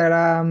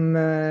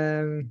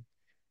 Instagram,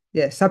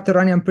 yeah,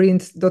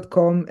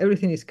 subterraneanprints.com.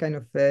 Everything is kind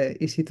of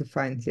easy to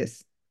find.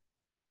 Yes.